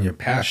excellence. And your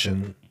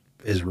passion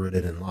is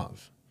rooted in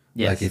love.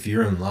 Yes. Like if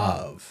you're in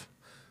love,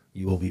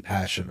 you will be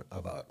passionate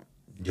about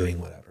doing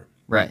whatever.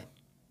 Right.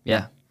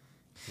 Yeah.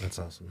 That's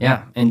awesome.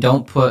 Yeah. And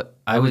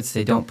I would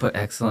say don't put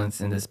excellence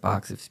in this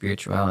box of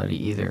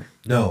spirituality either.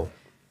 No.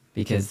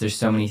 Because there's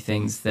so many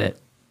things that,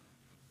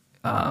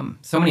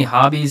 so many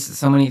hobbies,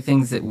 so many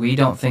things that we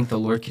don't think the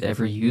Lord could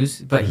ever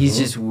use, but He's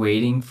just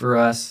waiting for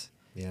us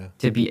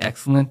to be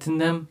excellent in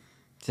them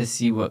to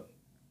see what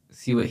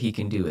He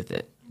can do with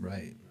it.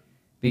 Right.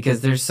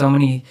 Because there's so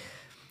many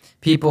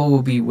people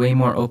will be way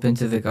more open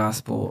to the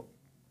gospel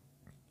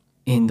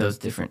in those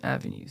different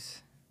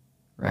avenues,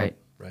 right?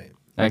 Right.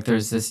 Like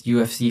there's this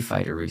UFC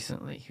fighter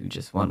recently who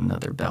just won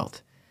another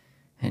belt,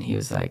 and he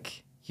was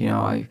like,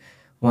 I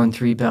won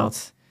 3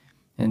 belts,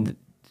 and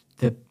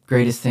the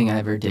greatest thing I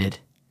ever did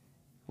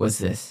was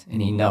this,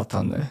 and he knelt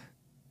on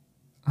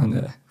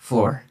the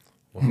floor,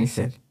 and he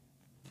said,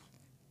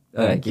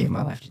 I gave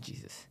my life to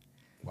Jesus.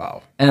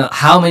 Wow. And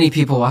how many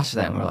people watched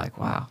that and were like,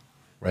 wow.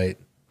 Right.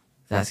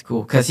 That's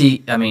cool. Because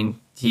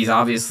he's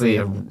obviously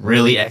a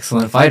really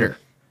excellent fighter.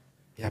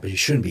 Yeah, but you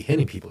shouldn't be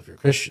hitting people if you're a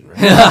Christian, right?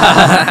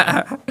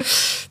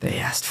 They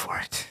asked for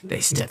it. They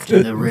stepped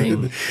in the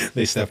ring.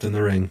 They stepped in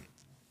the ring.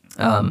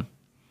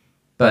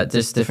 But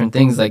there's different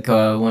things. Like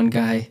one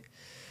guy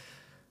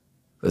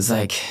was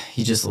like,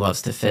 he just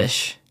loves to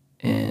fish.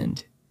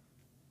 And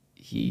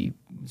he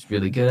was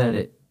really good at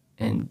it.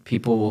 And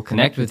people will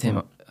connect with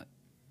him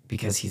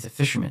because he's a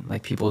fisherman.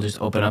 Like people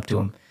just open up to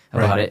him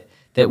about it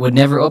that would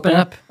never open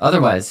up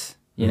otherwise.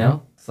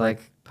 It's like,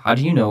 how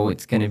do you know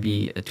it's going to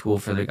be a tool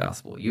for the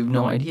gospel? You have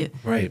no idea.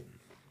 Right.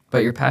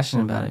 But you're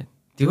passionate about it.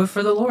 Do it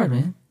for the Lord,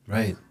 man.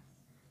 Right.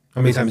 How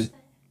many times?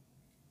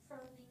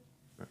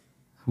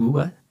 Who?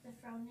 What? The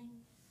frowning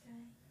guy,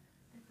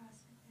 the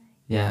CrossFit guy.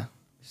 Yeah,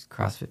 there's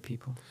CrossFit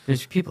people.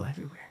 There's people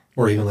everywhere.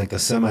 Or even like the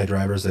semi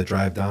drivers that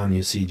drive down,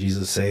 you see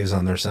Jesus saves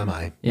on their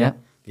semi. Yeah.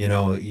 We've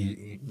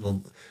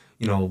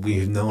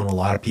known a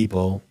lot of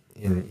people,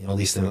 at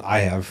least I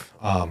have,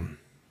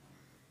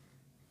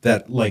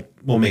 that like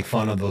will make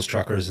fun of those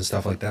truckers and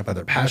stuff like that, but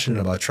they're passionate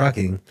about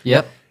trucking.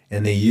 Yep.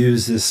 And they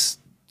use this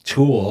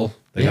tool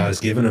that God has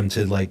given them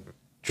to like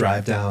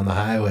drive down the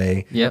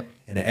highway. Yep.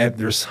 And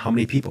there's how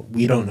many people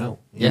we don't know.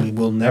 Yeah.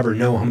 We'll never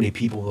know how many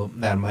people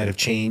that might have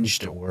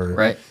changed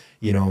or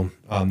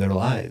their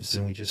lives,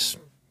 and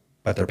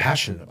but they're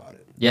passionate about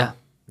it. Yeah.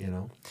 You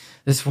know.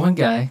 This one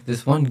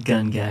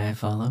gun guy I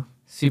follow,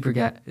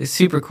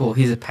 super cool.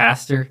 He's a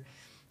pastor,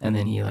 and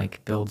then he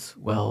like builds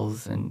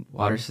wells and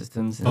water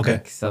systems in Okay.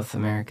 like South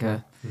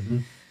America. Mm-hmm.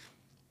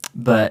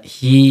 But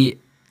he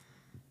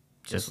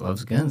just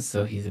loves guns,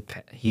 so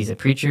he's a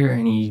preacher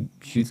and he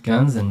shoots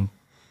guns. And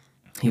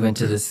he went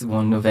to this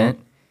one event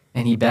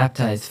and he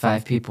baptized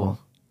 5 people,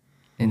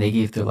 and they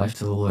gave their life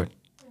to the Lord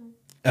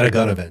At a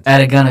gun event.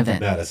 at a gun event.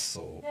 That is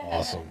so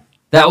awesome.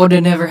 That would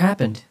have never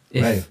happened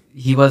if Right.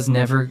 he was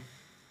never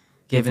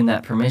given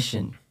that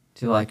permission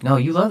to like, no,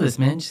 you love this,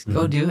 man, just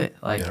go do it.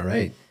 Like, Yeah,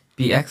 right.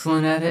 be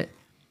excellent at it.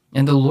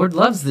 And the Lord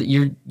loves that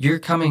you're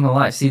coming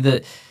alive. See,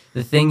 the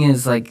thing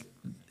is like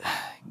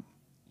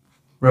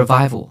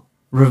revival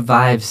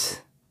revives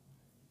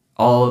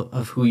all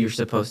of who you're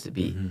supposed to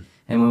be.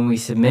 And when we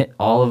submit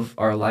all of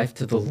our life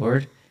to the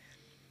Lord,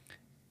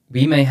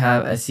 we may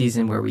have a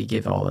season where we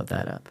give all of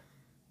that up.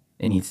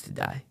 It needs to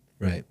die.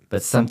 Right.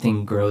 But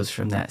something grows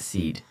from that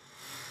seed.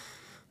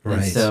 Right.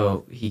 And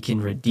so he can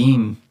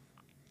redeem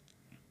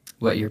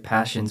what your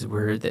passions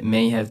were that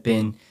may have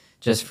been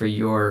just for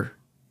your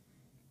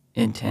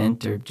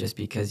intent or just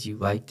because you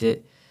liked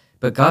it.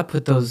 But God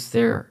put those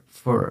there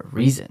for a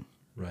reason,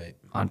 Right.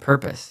 on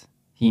purpose.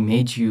 He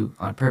made you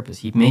on purpose.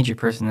 He made your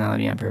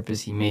personality on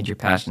purpose. He made your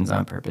passions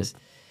on purpose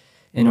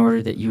in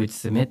order that you would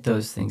submit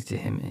those things to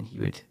him, and he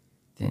would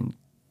then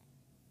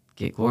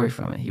get glory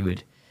from it. He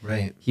would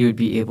Right.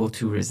 be able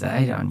to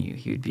reside on you.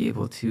 He would be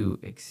able to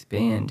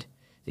expand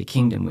the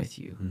kingdom with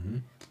you. Mm-hmm.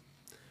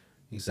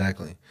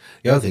 Exactly.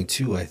 The other thing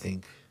too, I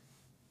think,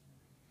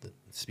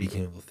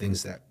 speaking of the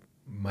things that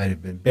might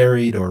have been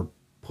buried or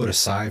put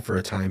aside for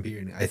a time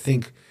period, I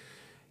think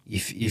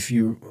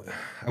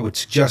I would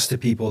suggest to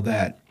people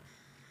that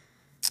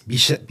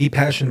be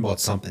passionate about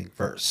something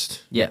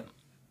first. Yeah.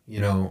 You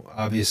know,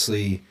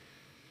 obviously,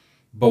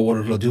 but what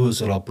it'll do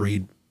is it'll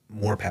breed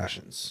more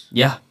passions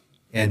Yeah.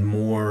 and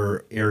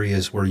more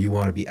areas where you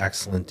want to be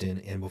excellent in.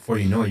 And before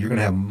you know it, you're going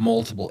to have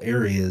multiple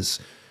areas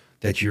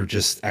that you're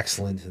just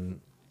excellent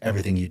in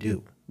everything you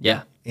do.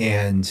 Yeah.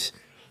 And,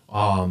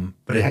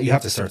 but you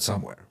have to start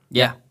somewhere,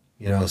 Yeah.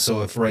 you know?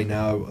 So if right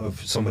now,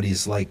 if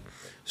somebody's like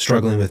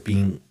struggling with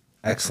being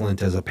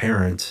excellent as a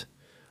parent,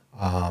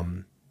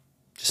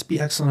 just be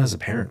excellent as a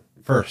parent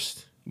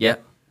first. Yeah.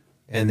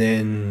 And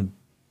then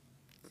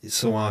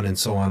so on and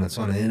so on and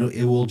so on. And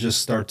it will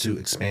just start to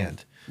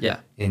expand Yeah.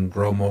 and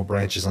grow more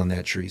branches on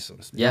that tree, so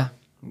to speak. Yeah.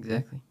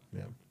 Exactly.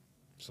 Yeah.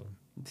 So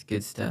It's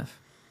good stuff.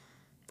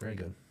 very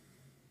good.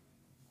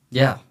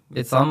 Yeah.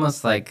 It's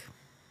almost like,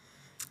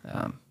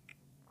 I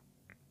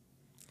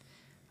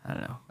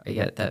don't know. I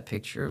get that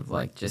picture of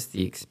like just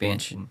the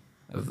expansion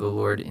of the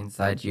Lord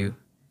inside you.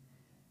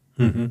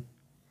 Mm-hmm.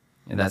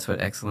 And that's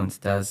what excellence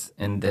does.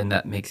 And then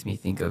that makes me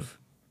think of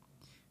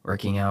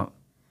working out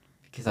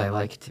because I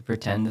like to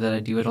pretend that I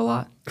do it a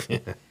lot.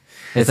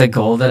 It's a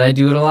goal that I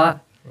do it a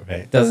lot.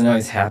 Right. Doesn't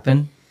always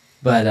happen.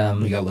 But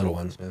We got little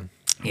ones, man.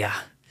 yeah,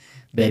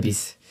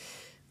 babies.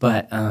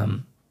 But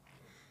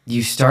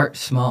you start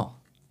small.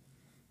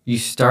 You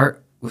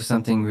start with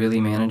something really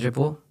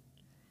manageable,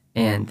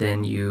 and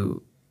then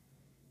you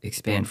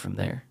expand from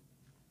there.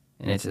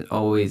 And it's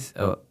always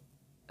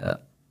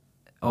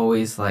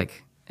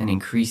like an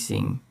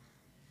increasing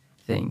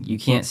thing. You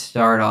can't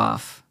start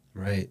off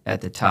Right.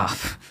 at the top.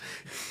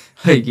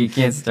 Like you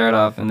can't start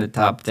off in the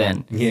top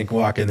 10. You can't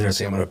walk in there and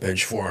say, I'm going to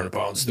bench 400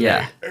 pounds today.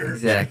 Yeah,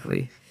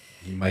 exactly.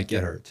 You might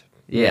get hurt.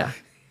 Yeah.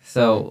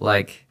 So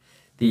like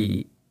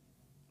the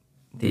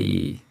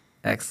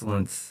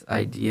excellence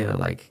idea,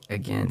 like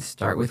again,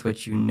 start with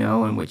what you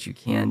know and what you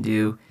can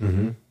do,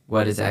 Mm-hmm.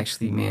 what is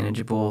actually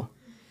manageable.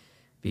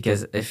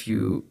 Because if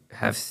you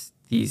have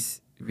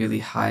these really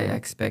high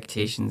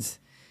expectations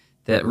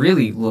that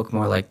really look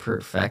more like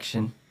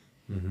perfection,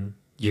 Mm-hmm.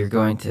 you're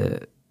going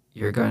to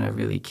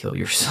really kill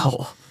your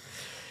soul.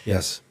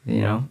 Yes.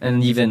 You know?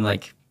 And even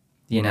like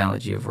the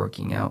analogy of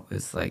working out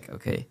is like,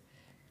 okay,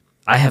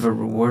 I have a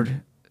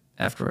reward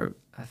after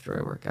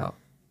I work out.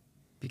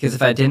 Because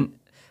if I didn't,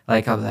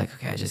 like, I was like,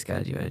 okay, I just got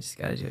to do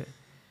it.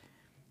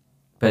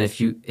 But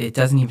it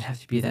doesn't even have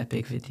to be that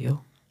big of a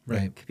deal.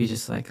 Right. It could be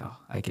just like, oh,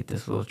 I get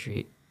this little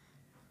treat.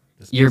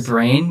 This Your is-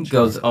 brain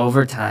goes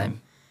over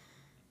time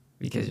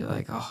because you're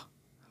like, oh,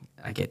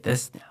 I get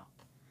this now.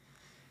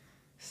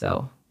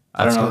 So,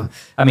 I don't That's know. good.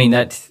 I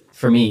mean,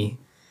 for me,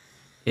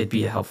 it'd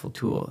be a helpful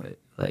tool.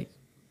 Like,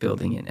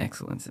 building in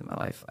excellence in my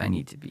life, I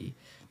need to be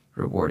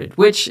rewarded,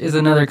 which is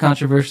another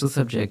controversial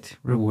subject,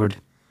 reward.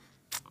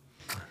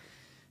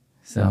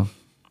 So,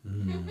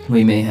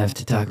 we may have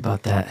to talk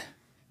about that.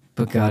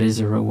 But God is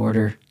a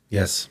rewarder.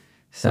 Yes.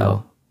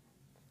 So,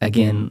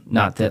 again,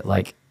 not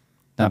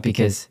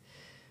because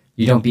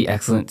you don't be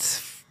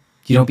excellent.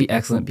 You don't be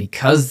excellent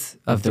because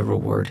of the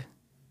reward.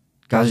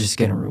 God's just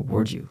going to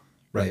reward you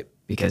Right.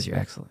 because you're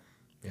excellent.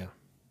 Yeah.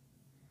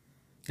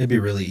 It'd be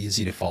really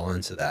easy to fall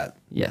into that.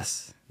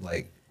 Yes.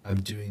 Like,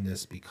 I'm doing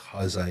this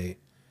because I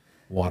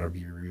want to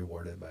be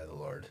rewarded by the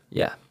Lord.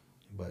 Yeah.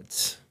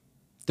 But,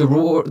 The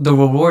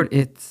reward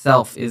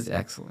itself is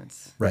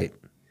excellence. right.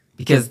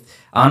 Because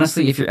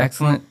honestly, if you're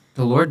excellent,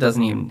 the Lord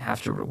doesn't even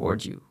have to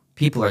reward you.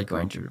 People are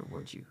going to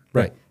reward you.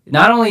 Right.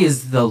 Not only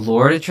is the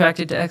Lord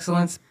attracted to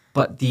excellence,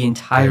 but the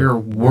entire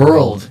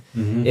world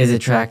is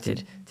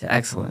attracted to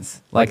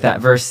excellence. Like that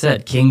verse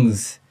said,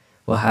 kings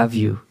will have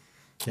you.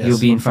 Yes. You'll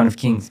be in front of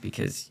kings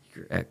because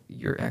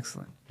you're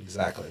excellent.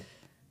 Exactly.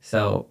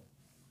 So,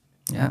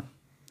 yeah,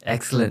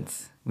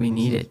 excellence. We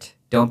need it.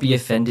 Don't be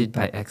offended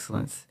by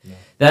excellence. No.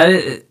 That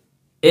is,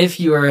 if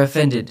you are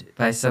offended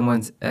by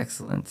someone's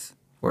excellence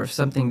or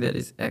something that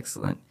is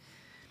excellent,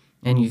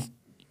 and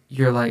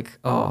you're like,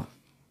 oh,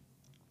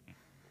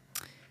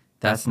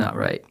 that's not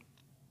right.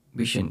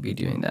 We shouldn't be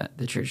doing that.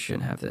 The church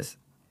shouldn't have this.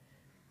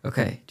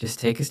 Okay, just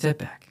take a step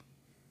back.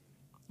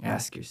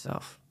 Ask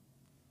yourself,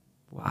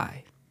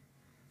 why?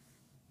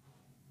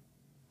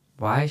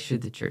 Why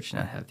should the church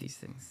not have these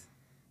things?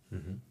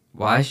 Mm-hmm.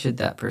 Why should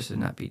that person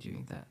not be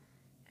doing that?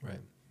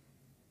 Right.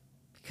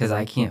 Because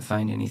I can't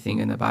find anything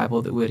in the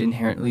Bible that would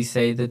inherently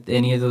say that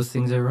any of those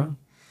things are wrong.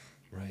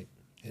 Right.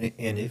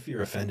 And if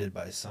you're offended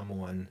by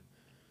someone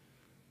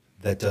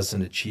that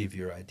doesn't achieve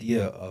your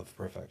idea of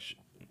perfection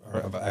or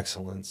of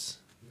excellence,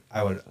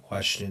 I would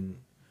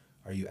question,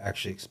 are you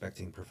actually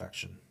expecting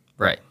perfection?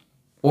 Right.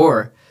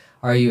 Or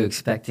are you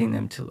expecting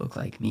them to look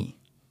like me?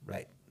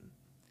 Right.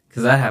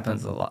 Because that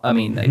happens a lot. I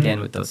mean, again,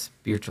 with those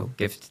spiritual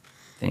gift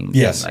things.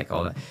 Yes. And like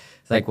all that.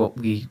 It's like what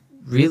we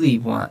really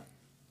want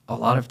a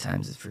lot of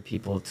times is for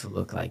people to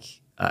look like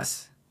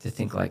us, to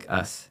think like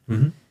us.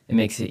 Mm-hmm. It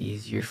makes it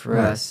easier for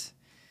Right. us.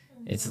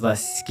 It's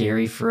less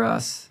scary for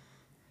us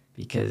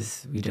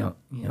because we don't,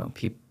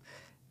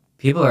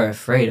 people are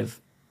afraid of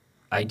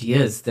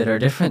ideas that are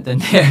different than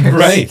theirs.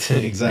 Right.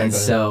 Exactly. And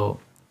so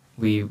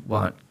we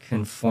want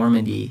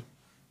conformity,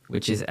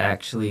 which is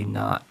actually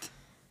not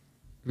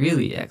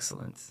really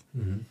excellence.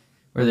 Mm-hmm.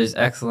 Where there's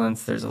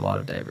excellence, there's a lot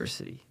of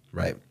diversity.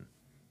 Right.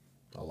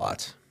 A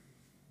lot.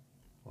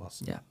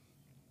 Awesome. Yeah.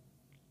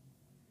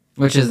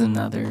 Which is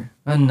another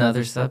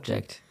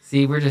subject.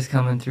 See, we're just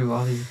coming through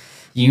all these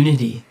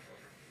unity.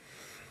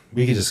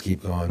 We could just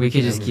keep going. We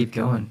could just keep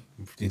going.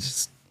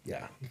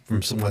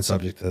 From one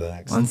subject to the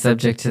next. One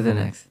subject to the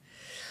next.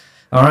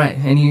 All right.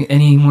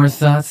 Any more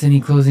thoughts? Any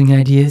closing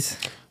ideas?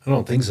 I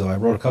don't think so. I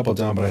wrote a couple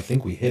down, but I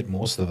think we hit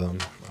most of them.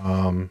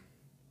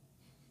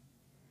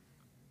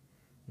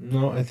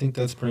 No, I think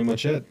that's pretty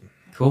much it.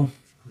 Cool.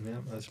 Yeah,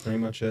 that's pretty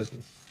much it.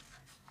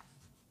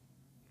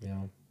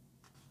 Yeah.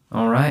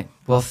 All right.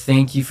 Well,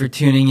 thank you for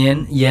tuning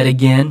in yet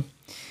again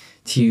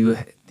to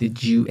the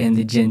Jew and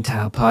the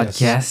Gentile podcast.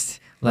 Yes.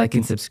 Like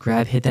and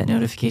subscribe. Hit that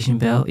notification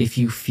bell if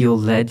you feel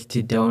led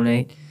to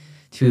donate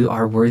to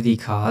our worthy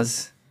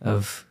cause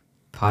of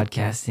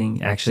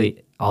podcasting.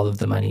 Actually, all of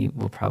the money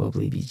will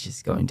probably be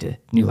just going to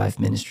New Life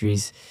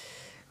Ministries.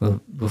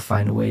 We'll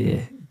find a way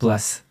to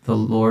bless the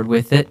Lord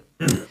with it.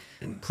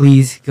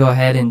 Please go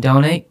ahead and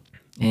donate,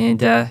 and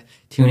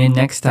tune in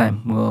next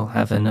time. We'll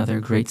have another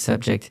great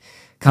subject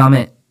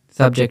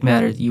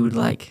matter that you would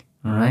like.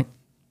 All right?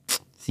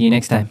 See you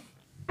next time.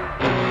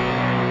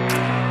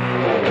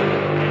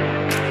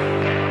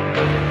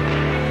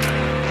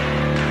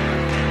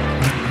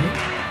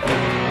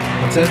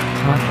 What's it?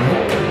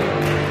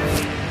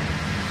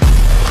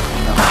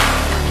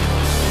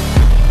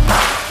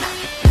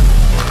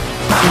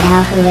 You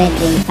know who would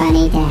be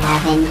funny to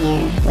have in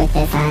here with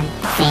this on?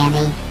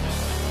 Sammy.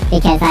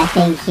 Because I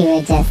think he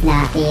would just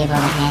not be able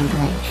to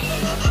handle it.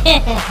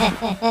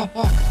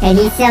 And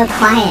he's so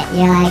quiet,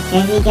 you're like,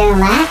 is he gonna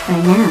laugh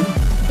or no?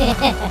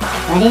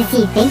 What is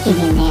he thinking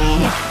in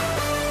there?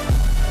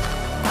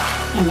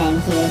 And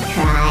then he would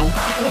cry,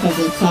 because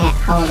he can't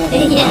hold it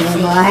in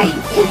anymore.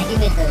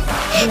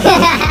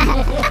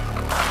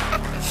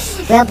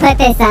 We'll put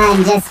this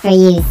on just for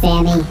you,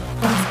 Sammy.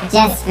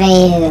 Just for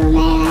you,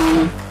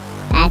 man.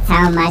 That's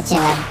how much of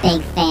a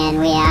big fan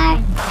we are.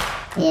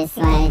 We just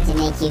wanted to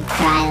make you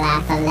cry,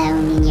 laugh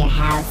alone in your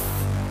house.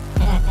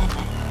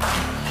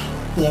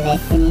 You're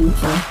listening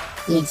to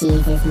your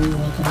Jesus music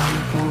and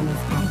put on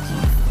this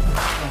podcast.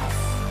 Yes.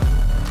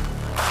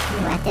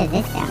 What does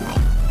this sound like?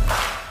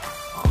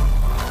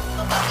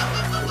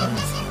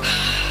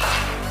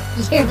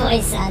 Your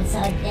voice sounds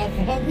so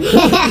different.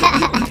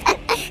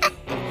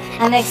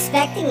 I'm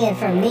expecting it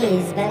from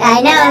these, but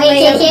I know, we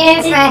can hear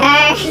it for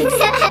her. She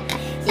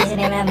doesn't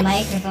even have a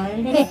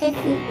microphone.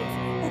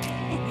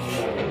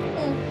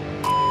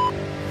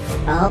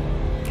 Oh,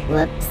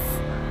 whoops.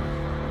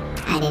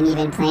 I didn't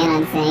even plan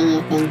on saying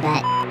anything,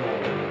 but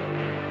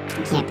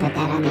you can't put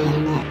that on the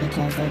internet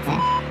because it's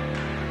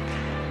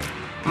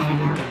I don't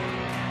know.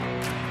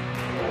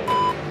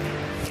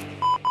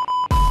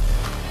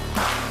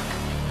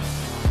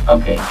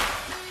 Okay.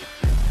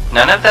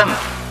 None of them?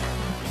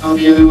 All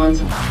the other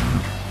ones?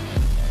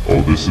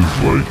 Oh, this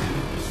is like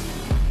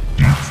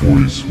deep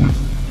voice with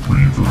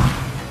reverb.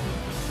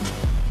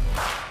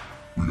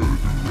 We gotta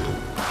do that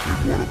in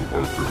one of the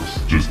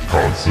podcasts. Just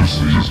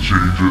constantly, just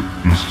change it.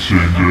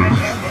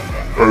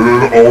 And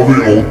then all the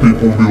old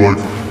people will be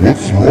like,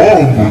 what's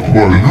wrong with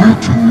my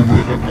YouTube?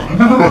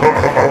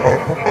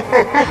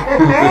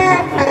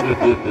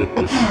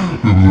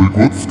 They'll be like,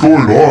 what's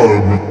going on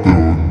with the...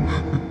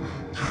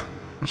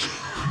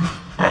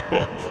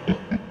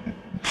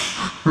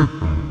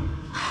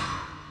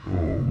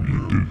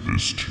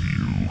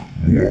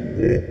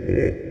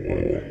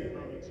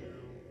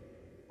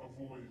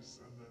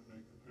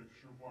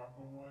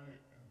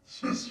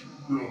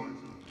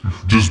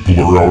 Just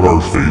blur out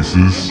our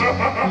faces.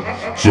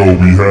 So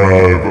we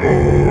have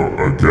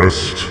a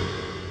guest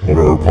on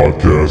our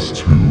podcast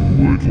who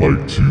would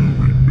like to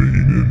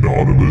remain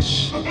anonymous.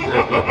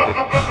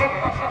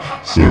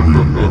 So we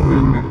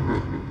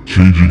are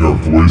changing our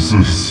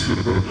voices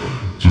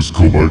just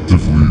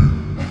collectively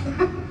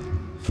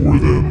for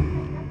them.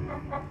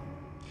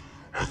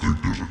 I think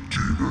there's a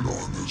demon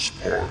on this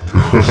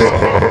podcast.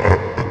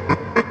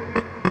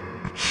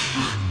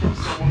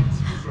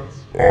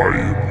 I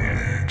am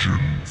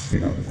Legion, for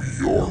we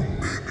are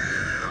many.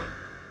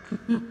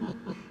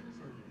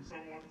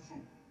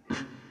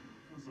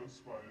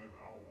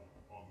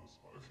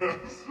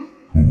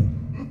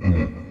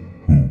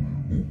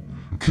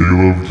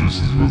 Caleb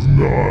just was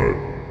not,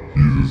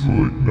 he's just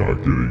like not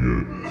getting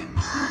it.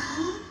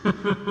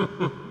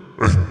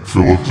 And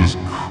Philip just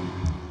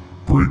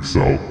breaks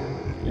out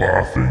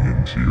laughing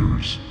in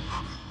tears.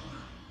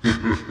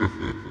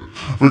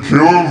 But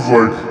Caleb's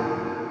like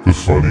the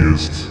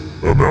funniest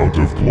amount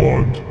of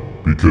blonde,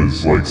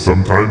 because like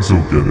sometimes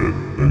he'll get it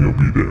and he'll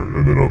be there,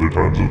 and then other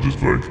times he'll just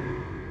be like,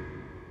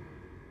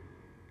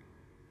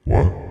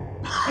 what?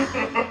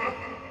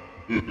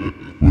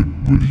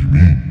 What do you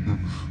mean?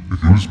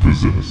 Who's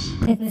possessed?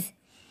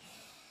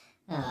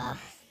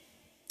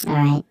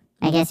 Alright,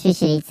 I guess we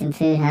should eat some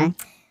food, huh?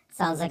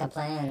 Sounds like a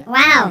plan.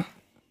 Wow!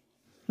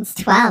 It's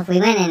 12. We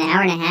went an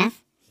hour and a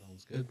half.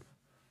 Sounds good.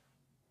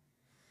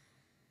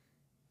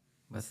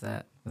 What's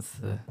that? What's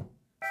the...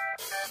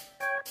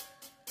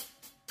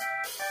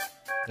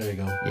 There you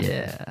go.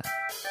 Yeah.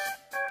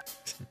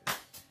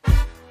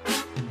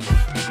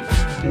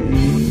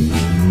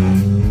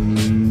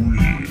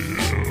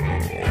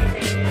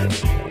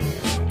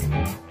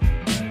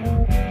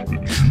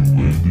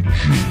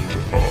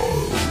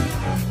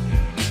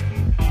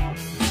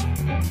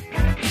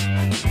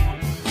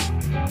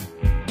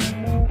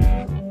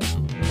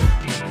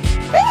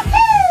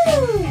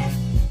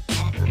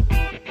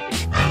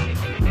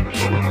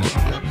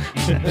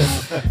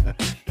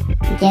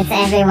 Gets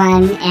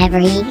everyone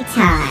every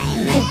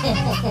time.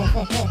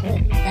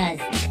 Does.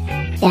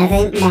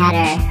 Doesn't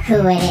matter who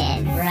it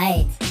is.